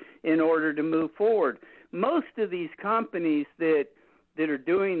need in order to move forward. Most of these companies that are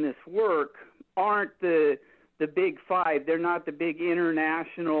doing this work aren't the big five. They're not the big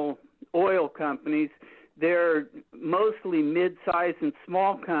international oil companies. They're mostly mid-sized and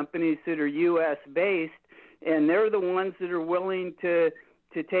small companies that are U.S.-based, and they're the ones that are willing to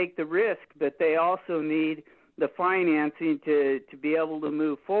take the risk, but they also need the financing to be able to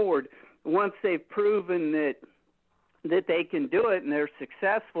move forward. Once they've proven that they can do it and they're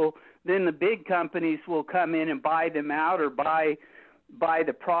successful, then the big companies will come in and buy them out or buy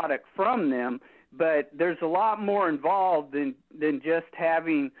the product from them. But there's a lot more involved than just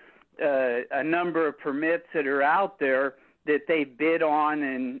having a number of permits that are out there that they bid on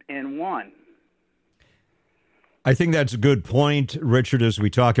and won. I think that's a good point, Richard, as we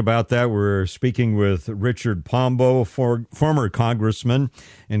talk about that. We're speaking with Richard Pombo, former congressman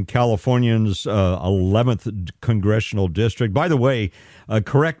in California's 11th Congressional District. By the way,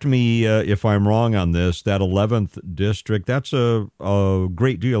 correct me if I'm wrong on this, that 11th District, that's a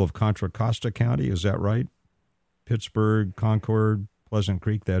great deal of Contra Costa County, is that right? Pittsburgh, Concord, Pleasant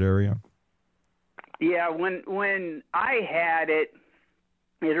Creek, that area? Yeah, when I had it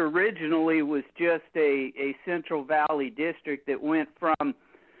originally was just a Central Valley district that went from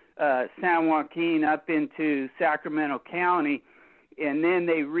San Joaquin up into Sacramento County, and then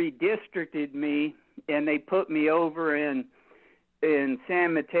they redistricted me and they put me over in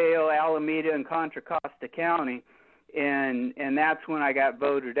San Mateo, Alameda, and Contra Costa County, and that's when I got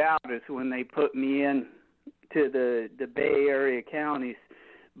voted out, is when they put me in to the Bay Area counties.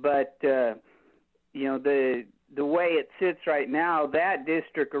 But the way it sits right now, that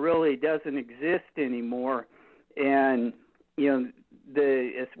district really doesn't exist anymore. And,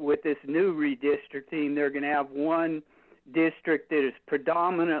 with this new redistricting, they're going to have one district that is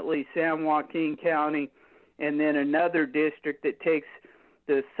predominantly San Joaquin County, and then another district that takes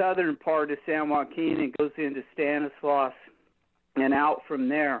the southern part of San Joaquin and goes into Stanislaus and out from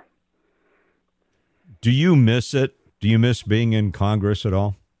there. Do you miss it? Do you miss being in Congress at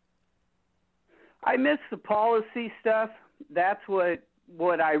all? I miss the policy stuff. That's what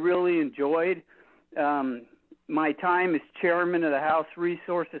I really enjoyed. My time as chairman of the House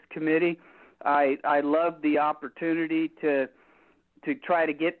Resources Committee, I loved the opportunity to try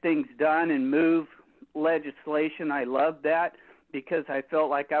to get things done and move legislation. I loved that because I felt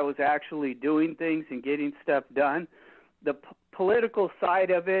like I was actually doing things and getting stuff done. The political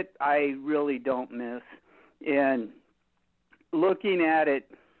side of it, I really don't miss. And looking at it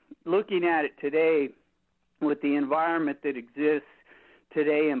today, with the environment that exists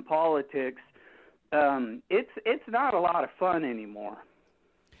today in politics, it's not a lot of fun anymore.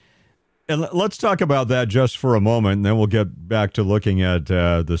 And let's talk about that just for a moment, and then we'll get back to looking at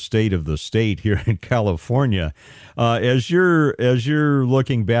the state of the state here in California. As you're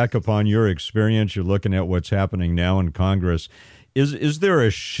looking back upon your experience, you're looking at what's happening now in Congress. Is there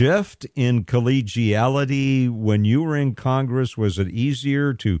a shift in collegiality when you were in Congress? Was it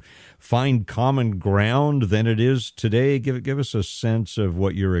easier to find common ground than it is today? Give us a sense of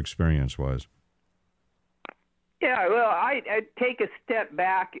what your experience was. Yeah, well, I'd take a step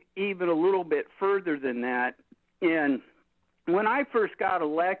back even a little bit further than that. And when I first got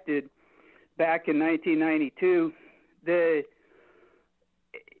elected back in 1992, a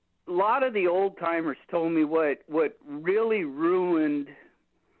lot of the old timers told me what really ruined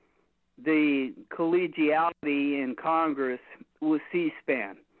the collegiality in Congress was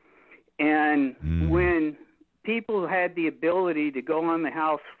C-SPAN. And when people had the ability to go on the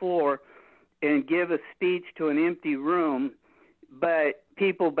House floor and give a speech to an empty room, but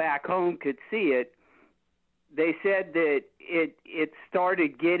people back home could see it, they said that it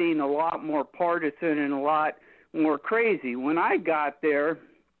started getting a lot more partisan and a lot more crazy. When I got there,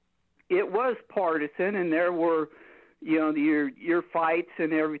 it was partisan, and there were, your fights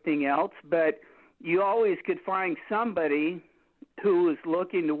and everything else, but you always could find somebody who was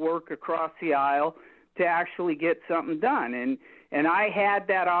looking to work across the aisle to actually get something done. And I had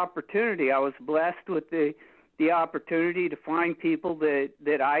that opportunity. I was blessed with the opportunity to find people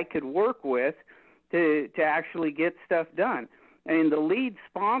that I could work with to actually get stuff done. And the lead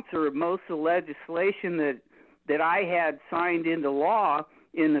sponsor of most of the legislation that I had signed into law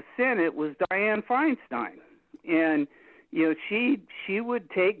in the Senate was Dianne Feinstein. And, she would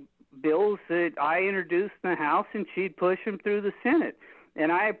take bills that I introduced in the House and she'd push them through the Senate.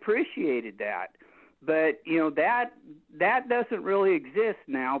 And I appreciated that. But, that doesn't really exist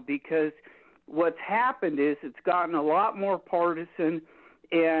now, because what's happened is it's gotten a lot more partisan.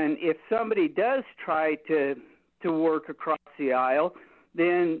 And if somebody does try to work across the aisle,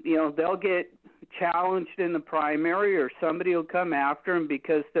 then, they'll get challenged in the primary, or somebody will come after them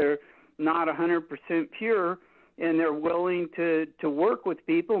because they're not 100% pure, and they're willing to work with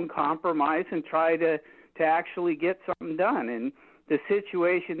people and compromise and try to actually get something done. And the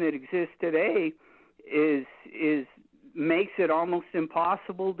situation that exists today is makes it almost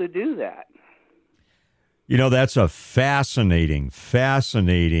impossible to do that. That's a fascinating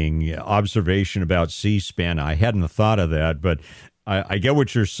observation about C-SPAN. I hadn't thought of that, but I get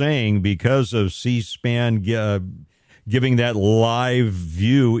what you're saying, because of C-SPAN giving that live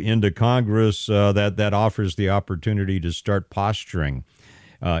view into Congress that offers the opportunity to start posturing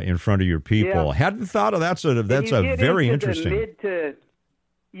in front of your people. Yeah. Hadn't thought of that. That's a very interesting.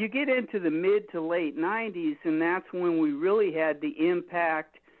 You get into the mid to late 90s, and that's when we really had the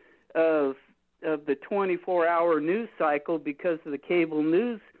impact of the 24-hour news cycle because of the cable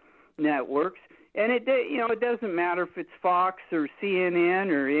news networks. And it doesn't matter if it's Fox or CNN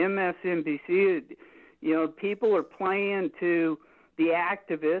or MSNBC. People are playing to the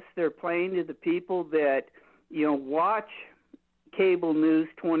activists. They're playing to the people that watch cable news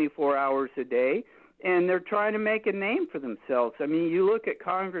 24 hours a day, and they're trying to make a name for themselves. I mean, you look at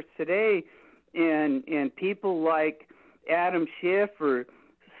Congress today, and people like Adam Schiff or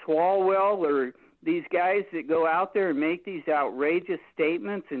Swalwell, or these guys that go out there and make these outrageous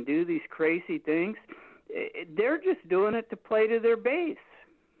statements and do these crazy things, they're just doing it to play to their base.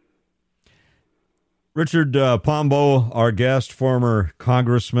 Richard Pombo, our guest, former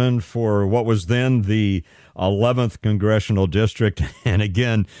congressman for what was then the 11th Congressional District. And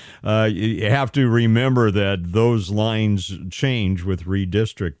again, you have to remember that those lines change with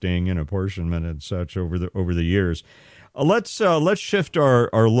redistricting and apportionment and such over the years. Let's shift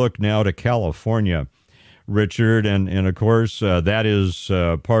our look now to California, Richard, and of course that is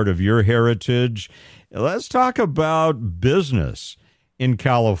part of your heritage. Let's talk about business in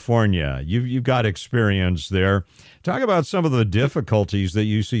California. You've got experience there. Talk about some of the difficulties that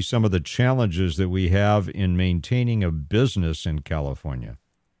you see, some of the challenges that we have in maintaining a business in California.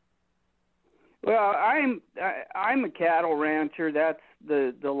 Well, I'm a cattle rancher. That's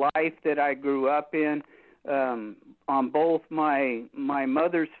the life that I grew up in. On both my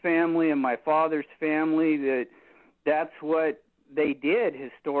mother's family and my father's family, that's what they did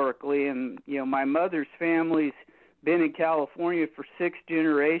historically. And my mother's family's been in California for 6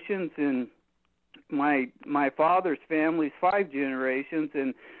 generations, and my father's family's 5 generations,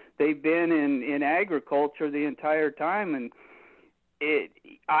 and they've been in agriculture the entire time. And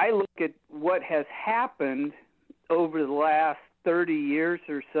I look at what has happened over the last 30 years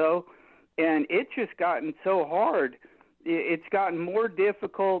or so, and it's just gotten so hard. It's gotten more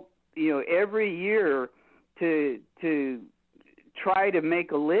difficult, every year to try to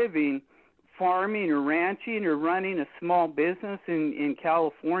make a living farming or ranching or running a small business in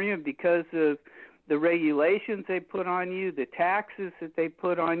California because of the regulations they put on you, the taxes that they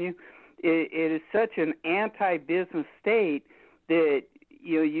put on you. It is such an anti-business state that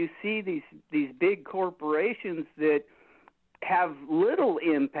you see these big corporations that have little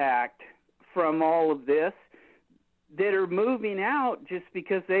impact from all of this that are moving out just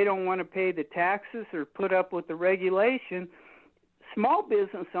because they don't want to pay the taxes or put up with the regulation. Small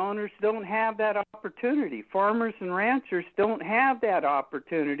business owners don't have that opportunity. Farmers and ranchers don't have that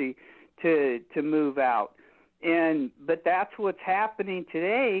opportunity to move out. But that's what's happening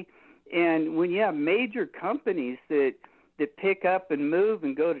today. And when you have major companies that pick up and move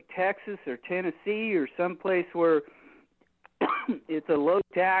and go to Texas or Tennessee or someplace where it's a low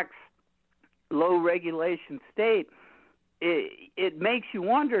tax, low regulation state, it makes you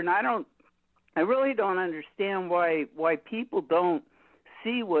wonder. And I really don't understand why people don't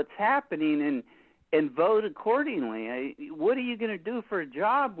see what's happening and vote accordingly. What are you going to do for a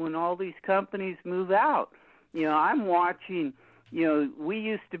job when all these companies move out? I'm watching, we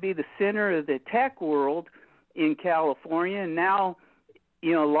used to be the center of the tech world in California, and now, a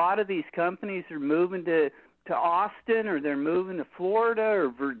lot of these companies are moving to Austin, or they're moving to Florida or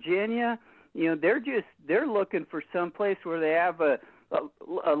Virginia. They're looking for some place where they have a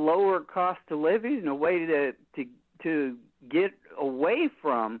lower cost of living and a way to get away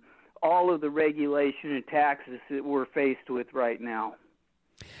from all of the regulation and taxes that we're faced with right now.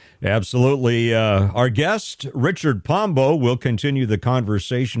 Absolutely. Our guest, Richard Pombo, will continue the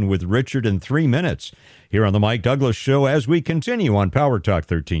conversation with Richard in 3 minutes here on the Mike Douglas Show as we continue on Power Talk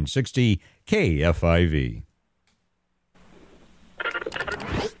 1360 KFIV.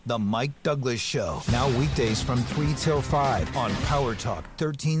 The Mike Douglas Show, now weekdays from 3 till 5 on Power Talk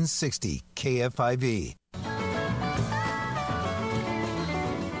 1360 KFIV.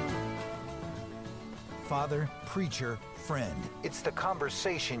 Father, preacher, friend. It's the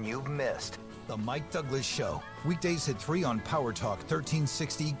conversation you've missed. The Mike Douglas Show, weekdays at 3 on Power Talk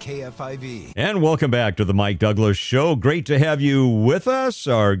 1360 KFIV. And welcome back to the Mike Douglas Show. Great to have you with us.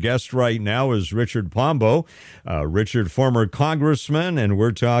 Our guest right now is Richard Pombo. Richard, former congressman, and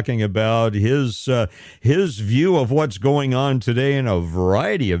we're talking about his view of what's going on today in a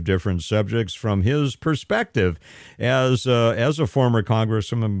variety of different subjects from his perspective as a former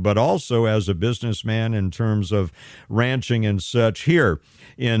congressman, but also as a businessman in terms of ranching and such here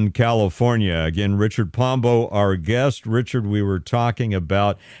in California. Again, Richard Pombo, our guest. Richard, we were talking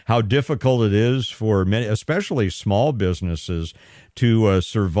about how difficult it is for many, especially small businesses, to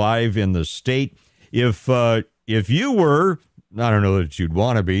survive in the state. If you were, I don't know that you'd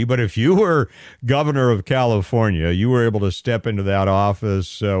want to be, but if you were governor of California, you were able to step into that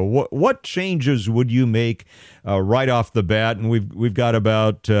office, what changes would you make right off the bat? And we've got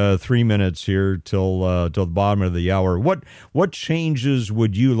about 3 minutes here till the bottom of the hour. What changes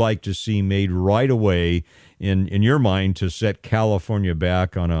would you like to see made right away in your mind to set California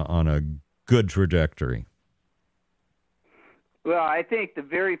back on a good trajectory? Well, I think the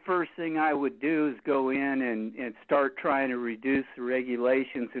very first thing I would do is go in and start trying to reduce the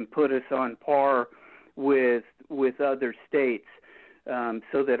regulations and put us on par with other states,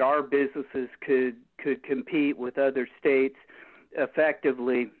 so that our businesses could compete with other states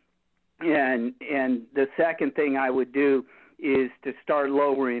effectively. And the second thing I would do is to start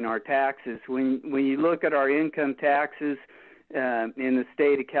lowering our taxes. When you look at our income taxes, in the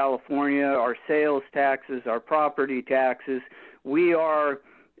state of California, our sales taxes, our property taxes. We are,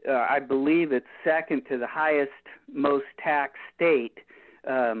 I believe it's second to the highest, most taxed state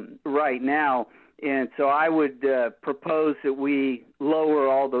right now. And so I would propose that we lower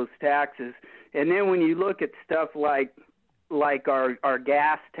all those taxes. And then when you look at stuff like our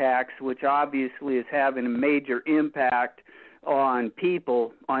gas tax, which obviously is having a major impact on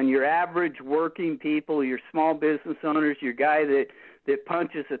people, on your average working people, your small business owners, your guy that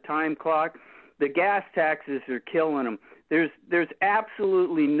punches a time clock, the gas taxes are killing them. There's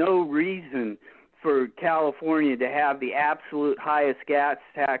absolutely no reason for California to have the absolute highest gas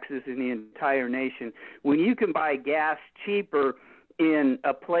taxes in the entire nation when you can buy gas cheaper in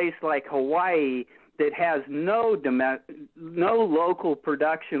a place like Hawaii that has no local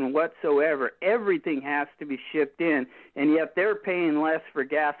production whatsoever. Everything has to be shipped in, and yet they're paying less for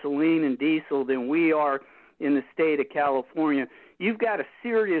gasoline and diesel than we are in the state of California. You've got a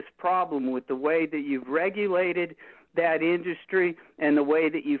serious problem with the way that you've regulated that industry and the way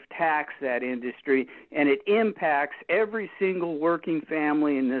that you've taxed that industry, and it impacts every single working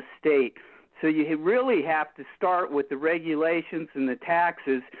family in this state. So you really have to start with the regulations and the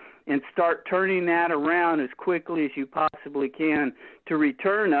taxes and start turning that around as quickly as you possibly can to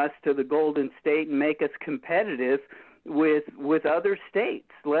return us to the Golden State and make us competitive with other states,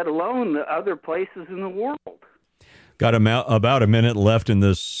 let alone the other places in the world. Got about a minute left in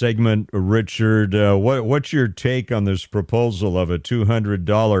this segment, Richard. What's your take on this proposal of a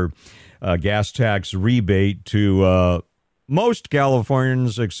 $200 gas tax rebate to most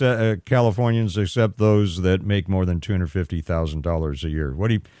Californians, except those that make more than $250,000 a year? What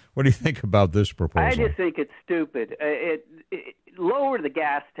do you think about this proposal? I just think it's stupid. Lower the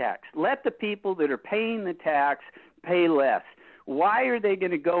gas tax. Let the people that are paying the tax pay less. Why are they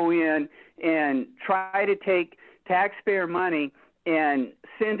going to go in and try to take taxpayer money and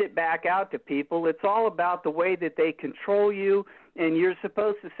send it back out to people? It's all about the way that they control you, and you're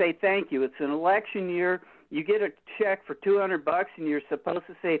supposed to say thank you. It's an election year. You get a check for $200 and you're supposed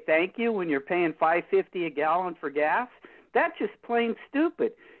to say thank you when you're paying $5.50 a gallon for gas? That's just plain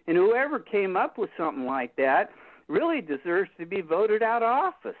stupid. And whoever came up with something like that really deserves to be voted out of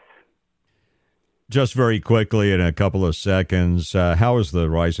office. Just very quickly, in a couple of seconds, how has the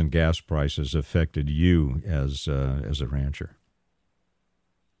rise in gas prices affected you as a rancher?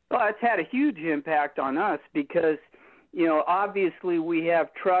 Well, it's had a huge impact on us because, obviously we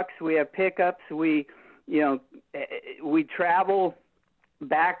have trucks, we have pickups, we travel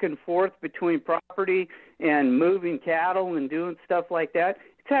back and forth between property and moving cattle and doing stuff like that.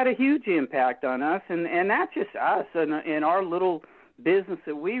 It's had a huge impact on us, and that's just us and our little business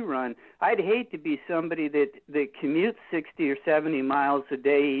that we run. I'd hate to be somebody that commutes 60 or 70 miles a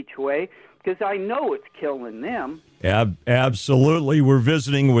day each way because I know it's killing them. Absolutely. We're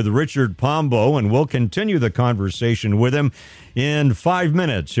visiting with Richard Pombo, and we'll continue the conversation with him in 5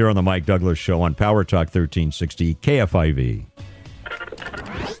 minutes here on the Mike Douglas Show on Power Talk 1360 KFIV.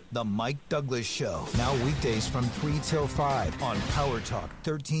 The Mike Douglas Show, now weekdays from 3 till 5 on Power Talk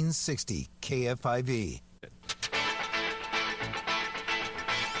 1360 KFIV.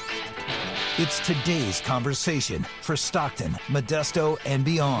 It's today's conversation for Stockton, Modesto, and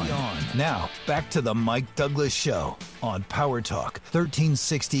beyond. Now, back to the Mike Douglas Show on Power Talk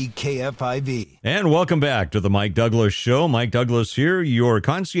 1360 KFIV. And welcome back to the Mike Douglas Show. Mike Douglas here, your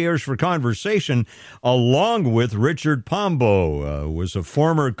concierge for conversation, along with Richard Pombo, was a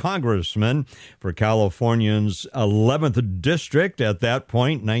former congressman for California's 11th District at that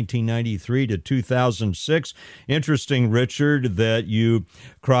point, 1993 to 2006. Interesting, Richard, that you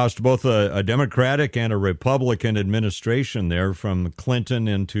crossed both a Democratic and a Republican administration there from Clinton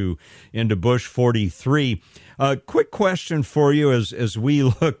into Bush 43. Quick question for you as we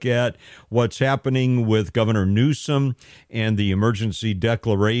look at what's happening with Governor Newsom and the emergency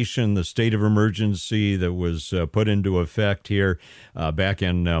declaration, the state of emergency that was put into effect here back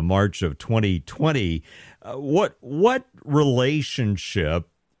in March of 2020. What relationship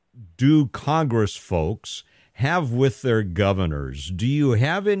do Congress folks have with their governors? Do you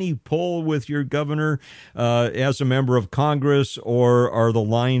have any pull with your governor as a member of Congress, or are the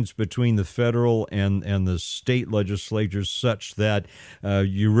lines between the federal and the state legislatures such that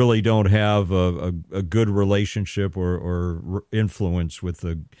you really don't have a good relationship or influence with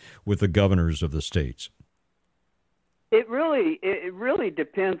the governors of the states? It really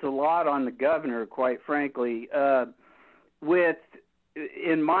depends a lot on the governor, quite frankly.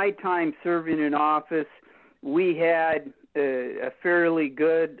 In my time serving in office, we had a fairly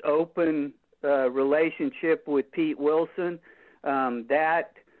good, open relationship with Pete Wilson.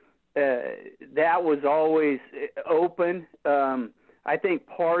 That that was always open. I think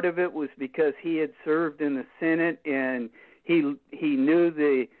part of it was because he had served in the Senate and he knew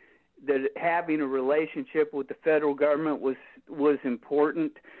that having a relationship with the federal government was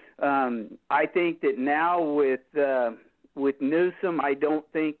important. I think that now with Newsom, I don't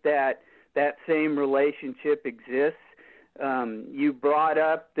think that same relationship exists. You brought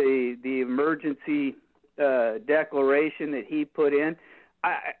up the emergency declaration that he put in.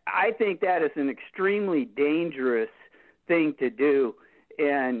 I think that is an extremely dangerous thing to do.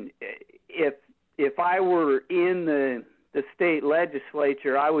 And if I were in the state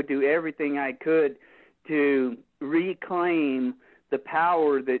legislature, I would do everything I could to reclaim the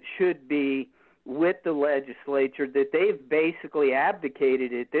power that should be with the legislature, that they've basically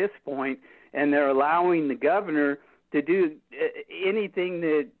abdicated at this point, and they're allowing the governor to do anything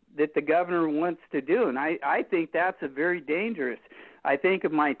that the governor wants to do. And I think that's a very dangerous. I think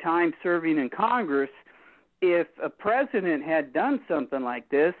of my time serving in Congress, if a president had done something like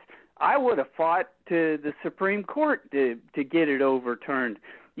this, I would have fought to the Supreme Court to get it overturned.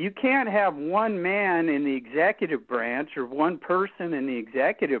 You can't have one man in the executive branch or one person in the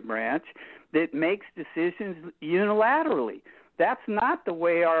executive branch that makes decisions unilaterally. That's not the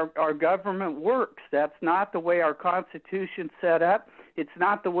way our government works. That's not the way our Constitution's set up. It's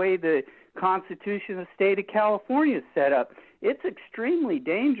not the way the Constitution of the state of California is set up. It's extremely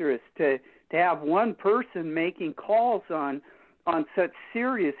dangerous to have one person making calls on such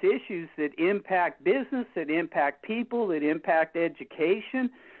serious issues that impact business, that impact people, that impact education.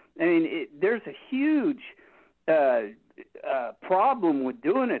 I mean, there's a huge problem with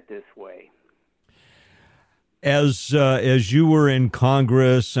doing it this way. As you were in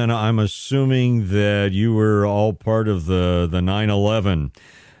Congress, and I'm assuming that you were all part of the 9/11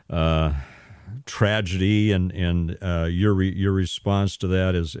 tragedy and your response to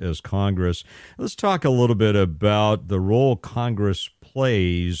that as Congress. Let's talk a little bit about the role Congress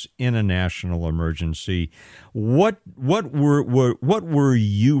plays in a national emergency. What were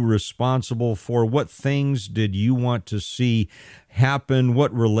you responsible for? What things did you want to see happen?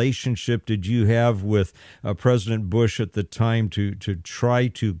 What relationship did you have with President Bush at the time to try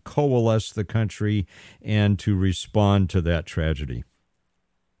to coalesce the country and to respond to that tragedy?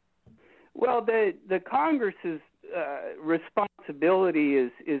 Well, the Congress's responsibility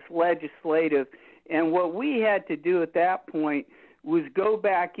is legislative, and what we had to do at that point was go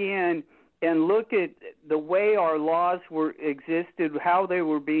back in and look at the way our laws existed, how they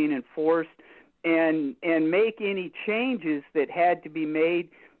were being enforced, and make any changes that had to be made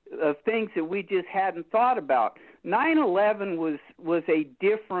of things that we just hadn't thought about. 9/11 was a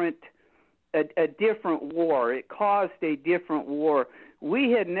different war. It caused a different war.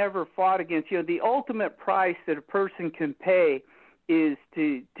 We had never fought against, the ultimate price that a person can pay is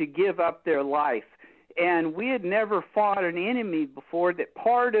to give up their life. And we had never fought an enemy before that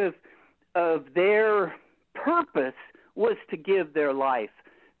part of their purpose was to give their life,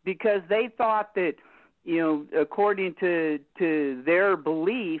 because they thought that, according to their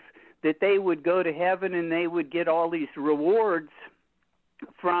belief, that they would go to heaven and they would get all these rewards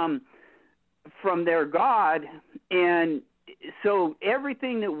from their God. And so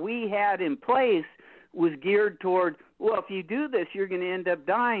everything that we had in place was geared toward, well, if you do this, you're going to end up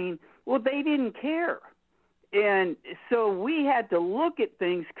dying. Well, they didn't care. And so we had to look at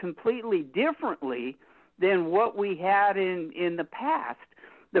things completely differently than what we had in the past.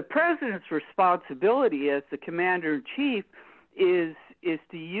 The president's responsibility as the commander-in-chief is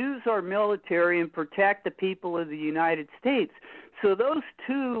to use our military and protect the people of the United States. So those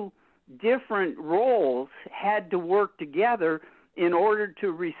two different roles had to work together in order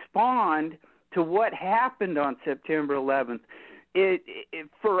to respond to what happened on September 11th.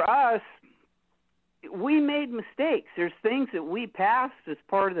 For us, we made mistakes. There's things that we passed as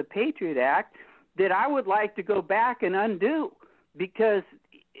part of the Patriot Act that I would like to go back and undo, because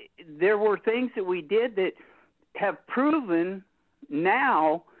there were things that we did that have proven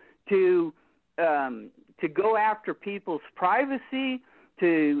now to go after people's privacy,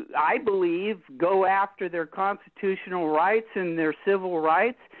 to, I believe, go after their constitutional rights and their civil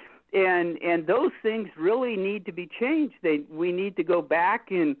rights, and those things really need to be changed. We need to go back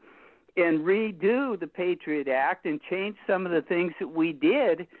and redo the Patriot Act and change some of the things that we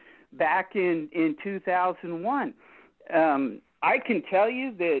did back in 2001. I can tell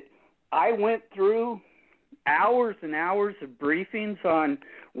you that I went through hours and hours of briefings on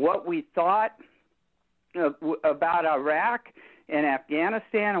what we thought about Iraq and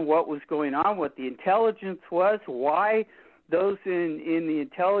Afghanistan and what was going on, what the intelligence was, why those in the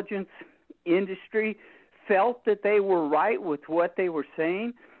intelligence industry felt that they were right with what they were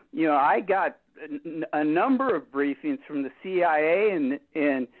saying. I got a number of briefings from the CIA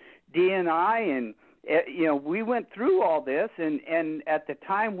and DNI, and we went through all this, and at the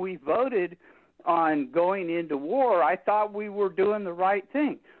time we voted on going into war, I thought we were doing the right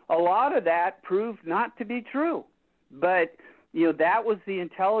thing. A lot of that proved not to be true, but that was the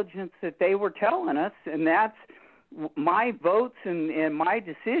intelligence that they were telling us, and that's my votes and my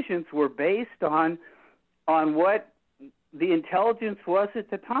decisions were based on what the intelligence was at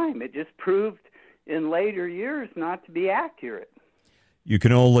the time. It just proved in later years not to be accurate. You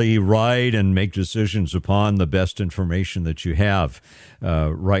can only write and make decisions upon the best information that you have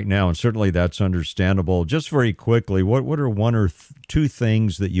right now, and certainly that's understandable. Just very quickly, what are one or two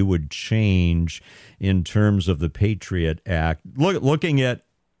things that you would change in terms of the Patriot Act? Looking at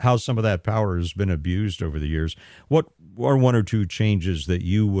how some of that power has been abused over the years, what are one or two changes that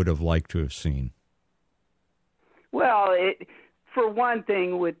you would have liked to have seen? Well, for one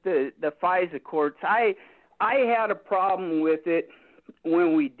thing, with the FISA courts, I had a problem with it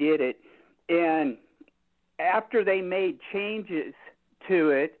when we did it, and after they made changes to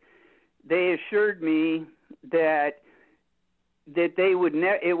it, they assured me that they would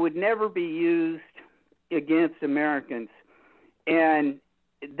it would never be used against Americans, and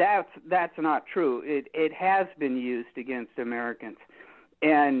that's not true. It has been used against Americans,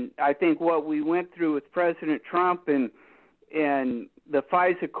 and I think what we went through with President Trump and the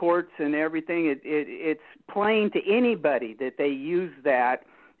FISA courts and everything, it's plain to anybody that they use that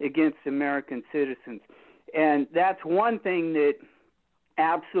against American citizens. And that's one thing that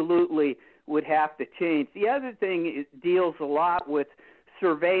absolutely would have to change. The other thing deals a lot with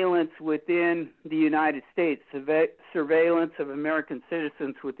surveillance within the United States, surveillance of American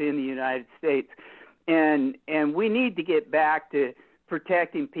citizens within the United States. And we need to get back to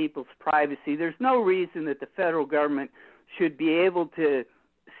protecting people's privacy. There's no reason that the federal government should be able to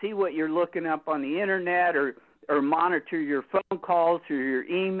see what you're looking up on the internet or monitor your phone calls or your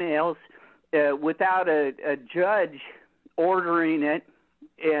emails without a judge ordering it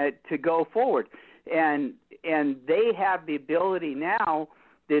to go forward. And they have the ability now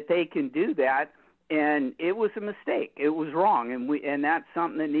that they can do that, and it was a mistake. It was wrong, and that's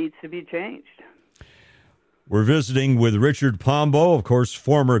something that needs to be changed. We're visiting with Richard Pombo, of course,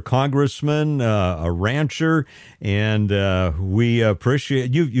 former congressman, a rancher, and we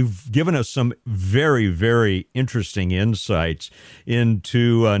appreciate you've given us some very, very interesting insights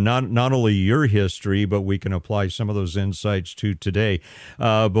into not only your history, but we can apply some of those insights to today.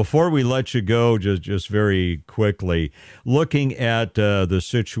 Before we let you go, just very quickly, looking at the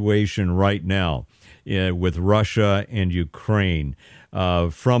situation right now with Russia and Ukraine,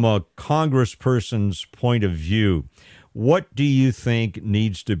 from a congressperson's point of view, what do you think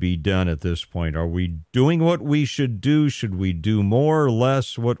needs to be done at this point? Are we doing what we should do? Should we do more or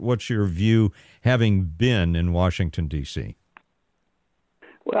less? What's your view, having been in Washington, D.C.?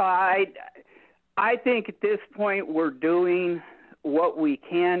 Well, I think at this point we're doing what we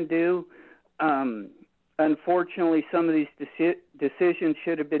can do. Unfortunately, some of these decisions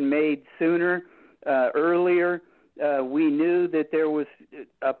should have been made sooner, earlier. We knew that there was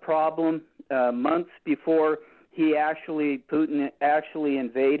a problem months before Putin actually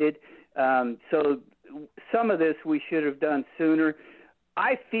invaded. So some of this we should have done sooner.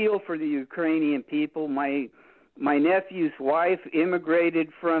 I feel for the Ukrainian people. My nephew's wife immigrated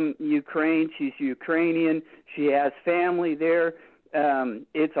from Ukraine. She's Ukrainian. She has family there.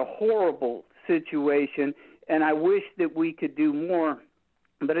 It's a horrible situation, and I wish that we could do more.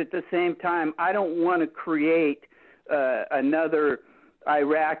 But at the same time, I don't want to create another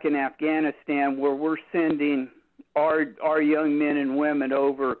Iraq and Afghanistan where we're sending our young men and women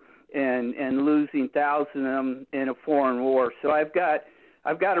over and losing thousands of them in a foreign war. So I've got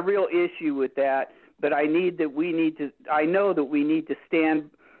a real issue with that. But I know that we need to stand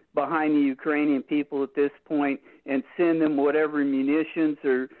behind the Ukrainian people at this point and send them whatever munitions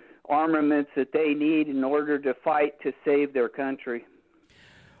or armaments that they need in order to fight to save their country.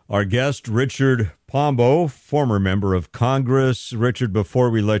 Our guest, Richard Pombo, former member of Congress. Richard, before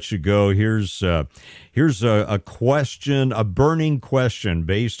we let you go, here's a question, a burning question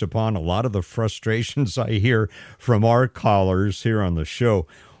based upon a lot of the frustrations I hear from our callers here on the show.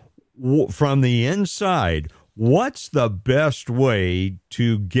 From the inside, what's the best way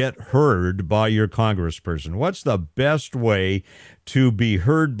to get heard by your congressperson? What's the best way to be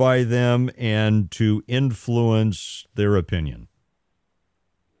heard by them and to influence their opinion?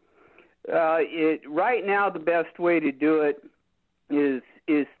 Right now, the best way to do it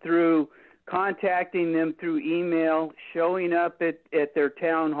is through contacting them through email, showing up at their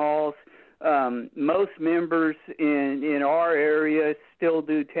town halls, Most members in our area still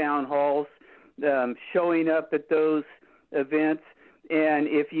do town halls, showing up at those events. And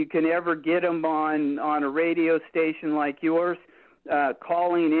if you can ever get them on a radio station like yours,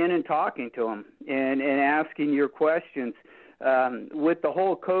 calling in and talking to them and asking your questions. With the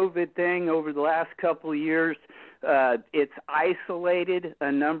whole COVID thing over the last couple of years, it's isolated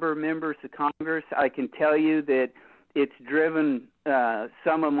a number of members of Congress. I can tell you that it's driven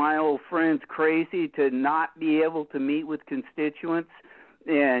some of my old friends crazy to not be able to meet with constituents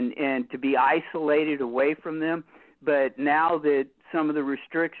and to be isolated away from them. But now that some of the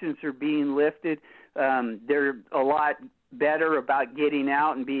restrictions are being lifted, they're a lot better about getting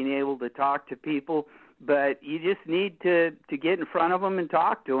out and being able to talk to people. But you just need to get in front of them and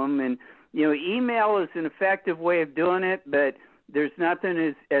talk to them. And, email is an effective way of doing it, but there's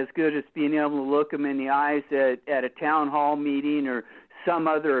nothing as good as being able to look them in the eyes at a town hall meeting or some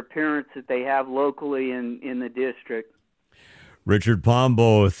other appearance that they have locally in the district. Richard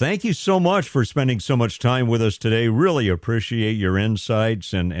Pombo, thank you so much for spending so much time with us today. Really appreciate your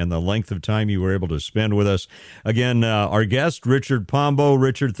insights and the length of time you were able to spend with us. Again, our guest, Richard Pombo.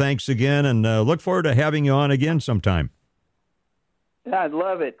 Richard, thanks again, and look forward to having you on again sometime. I'd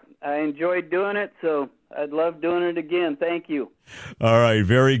love it. I enjoyed doing it, so I'd love doing it again. Thank you. All right,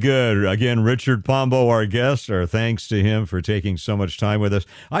 very good. Again, Richard Pombo, our guest. Our thanks to him for taking so much time with us.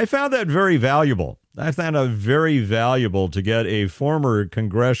 I found that very valuable. I found it very valuable to get a former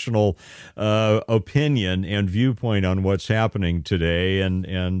congressional opinion and viewpoint on what's happening today,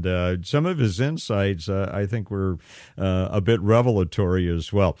 and some of his insights I think were a bit revelatory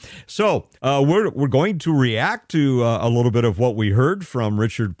as well. So we're going to react to a little bit of what we heard from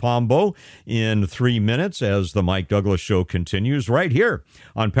Richard Pombo in 3 minutes as the Mike Douglas Show continues right here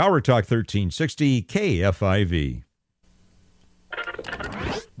on Power Talk 1360 KFIV.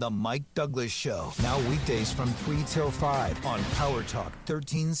 The Mike Douglas Show, now weekdays from 3 till 5 on Power Talk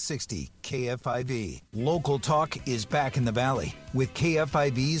 1360 KFIV. Local talk is back in the Valley with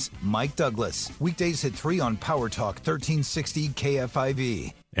KFIV's Mike Douglas. Weekdays at 3 on Power Talk 1360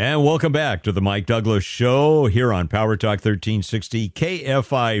 KFIV. And welcome back to the Mike Douglas Show here on Power Talk 1360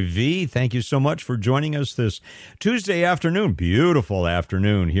 KFIV. Thank you so much for joining us this Tuesday afternoon. Beautiful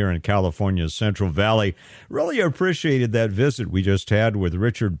afternoon here in California's Central Valley. Really appreciated that visit we just had with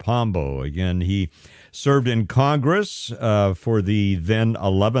Richard Pombo. Again, he served in Congress for the then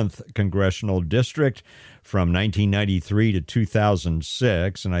 11th Congressional District from 1993 to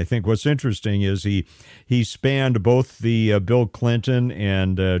 2006. And I think what's interesting is he spanned both the Bill Clinton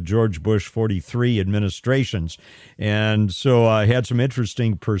and George Bush 43 administrations. And so I had some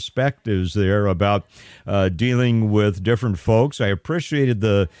interesting perspectives there about dealing with different folks. I appreciated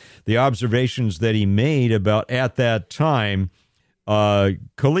the observations that he made about, at that time,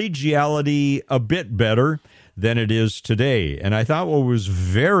 collegiality a bit better than it is today. And I thought what was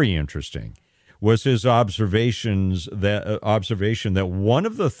very interesting was his observation that one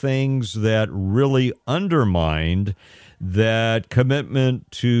of the things that really undermined that commitment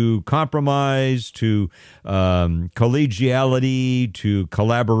to compromise, to collegiality, to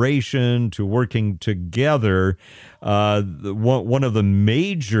collaboration, to working together, one of the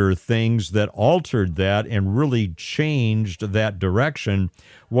major things that altered that and really changed that direction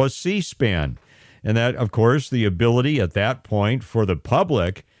was C-SPAN. And that, of course, the ability at that point for the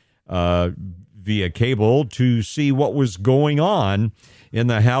public via cable to see what was going on in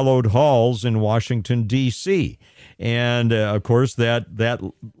the hallowed halls in Washington, D.C. And, of course, that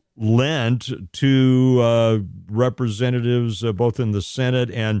lent to representatives both in the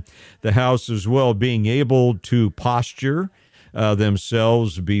Senate and the House as well being able to posture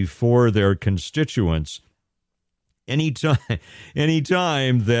themselves before their constituents. Anytime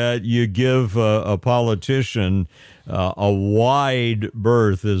that you give a politician a wide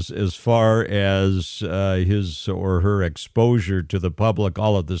berth as far as his or her exposure to the public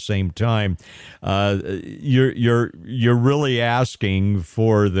all at the same time, you're really asking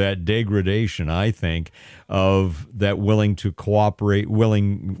for that degradation, I think, of that willingness to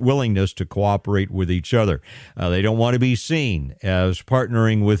cooperate with each other. They don't want to be seen as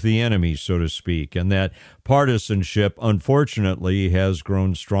partnering with the enemy, so to speak, and that partisanship, unfortunately, has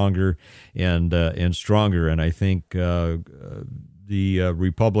grown stronger and stronger. And I think the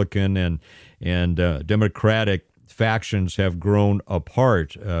Republican and Democratic factions have grown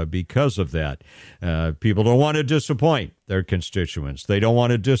apart because of that. People don't want to disappoint their constituents. They don't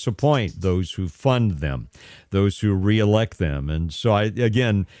want to disappoint those who fund them, those who reelect them. And so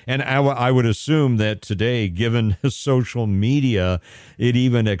I would assume that today, given social media, it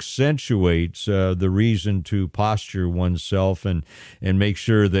even accentuates the reason to posture oneself and make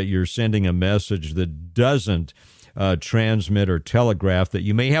sure that you're sending a message that doesn't transmit or telegraph that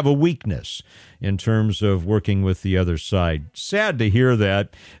you may have a weakness in terms of working with the other side. Sad to hear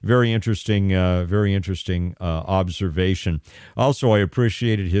that. Very interesting observation. Also, I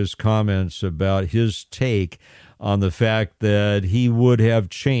appreciated his comments about his take on the fact that he would have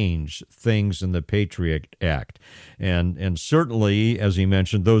changed things in the Patriot Act. And certainly, as he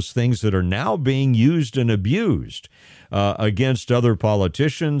mentioned, those things that are now being used and abused against other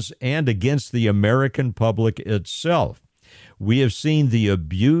politicians and against the American public itself. We have seen the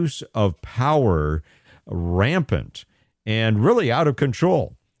abuse of power rampant and really out of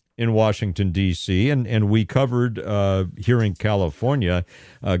control in Washington, D.C., and we covered here in California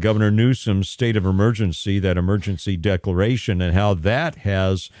Governor Newsom's state of emergency, that emergency declaration, and how that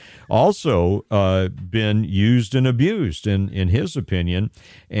has also been used and abused, in his opinion,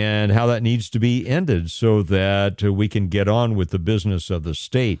 and how that needs to be ended so that we can get on with the business of the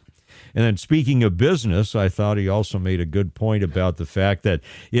state. And then speaking of business, I thought he also made a good point about the fact that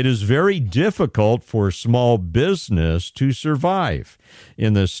it is very difficult for small business to survive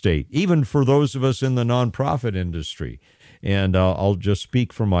in this state, even for those of us in the nonprofit industry. And I'll just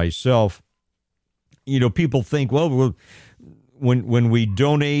speak for myself. You know, people think, well, when we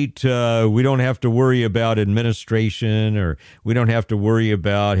donate, we don't have to worry about administration, or we don't have to worry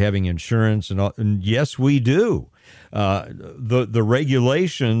about having insurance. And yes, we do. The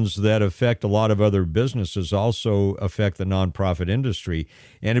regulations that affect a lot of other businesses also affect the nonprofit industry,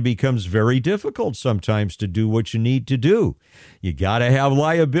 and it becomes very difficult sometimes to do what you need to do. You got to have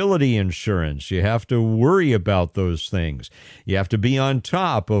liability insurance. You have to worry about those things. You have to be on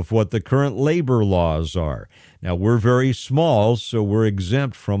top of what the current labor laws are. Now, we're very small, so we're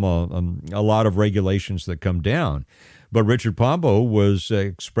exempt from a lot of regulations that come down. But Richard Pombo was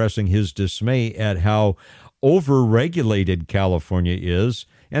expressing his dismay at how overregulated California is,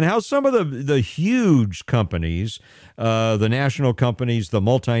 and how some of the huge companies, the national companies, the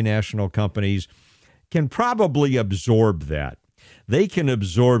multinational companies, can probably absorb that. They can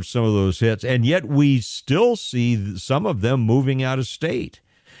absorb some of those hits, and yet we still see some of them moving out of state.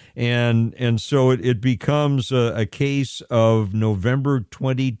 And so it becomes a case of November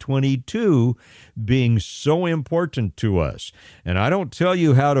 2022 being so important to us. And I don't tell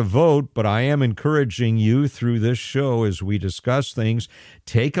you how to vote, but I am encouraging you through this show as we discuss things.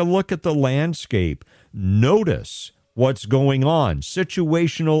 Take a look at the landscape. Notice what's going on.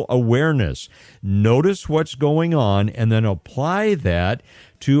 Situational awareness. Notice what's going on, and then apply that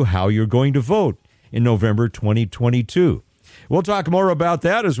to how you're going to vote in November 2022. We'll talk more about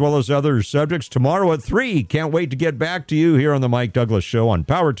that as well as other subjects tomorrow at 3. Can't wait to get back to you here on the Mike Douglas Show on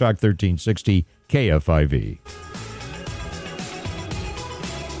Power Talk 1360 KFIV.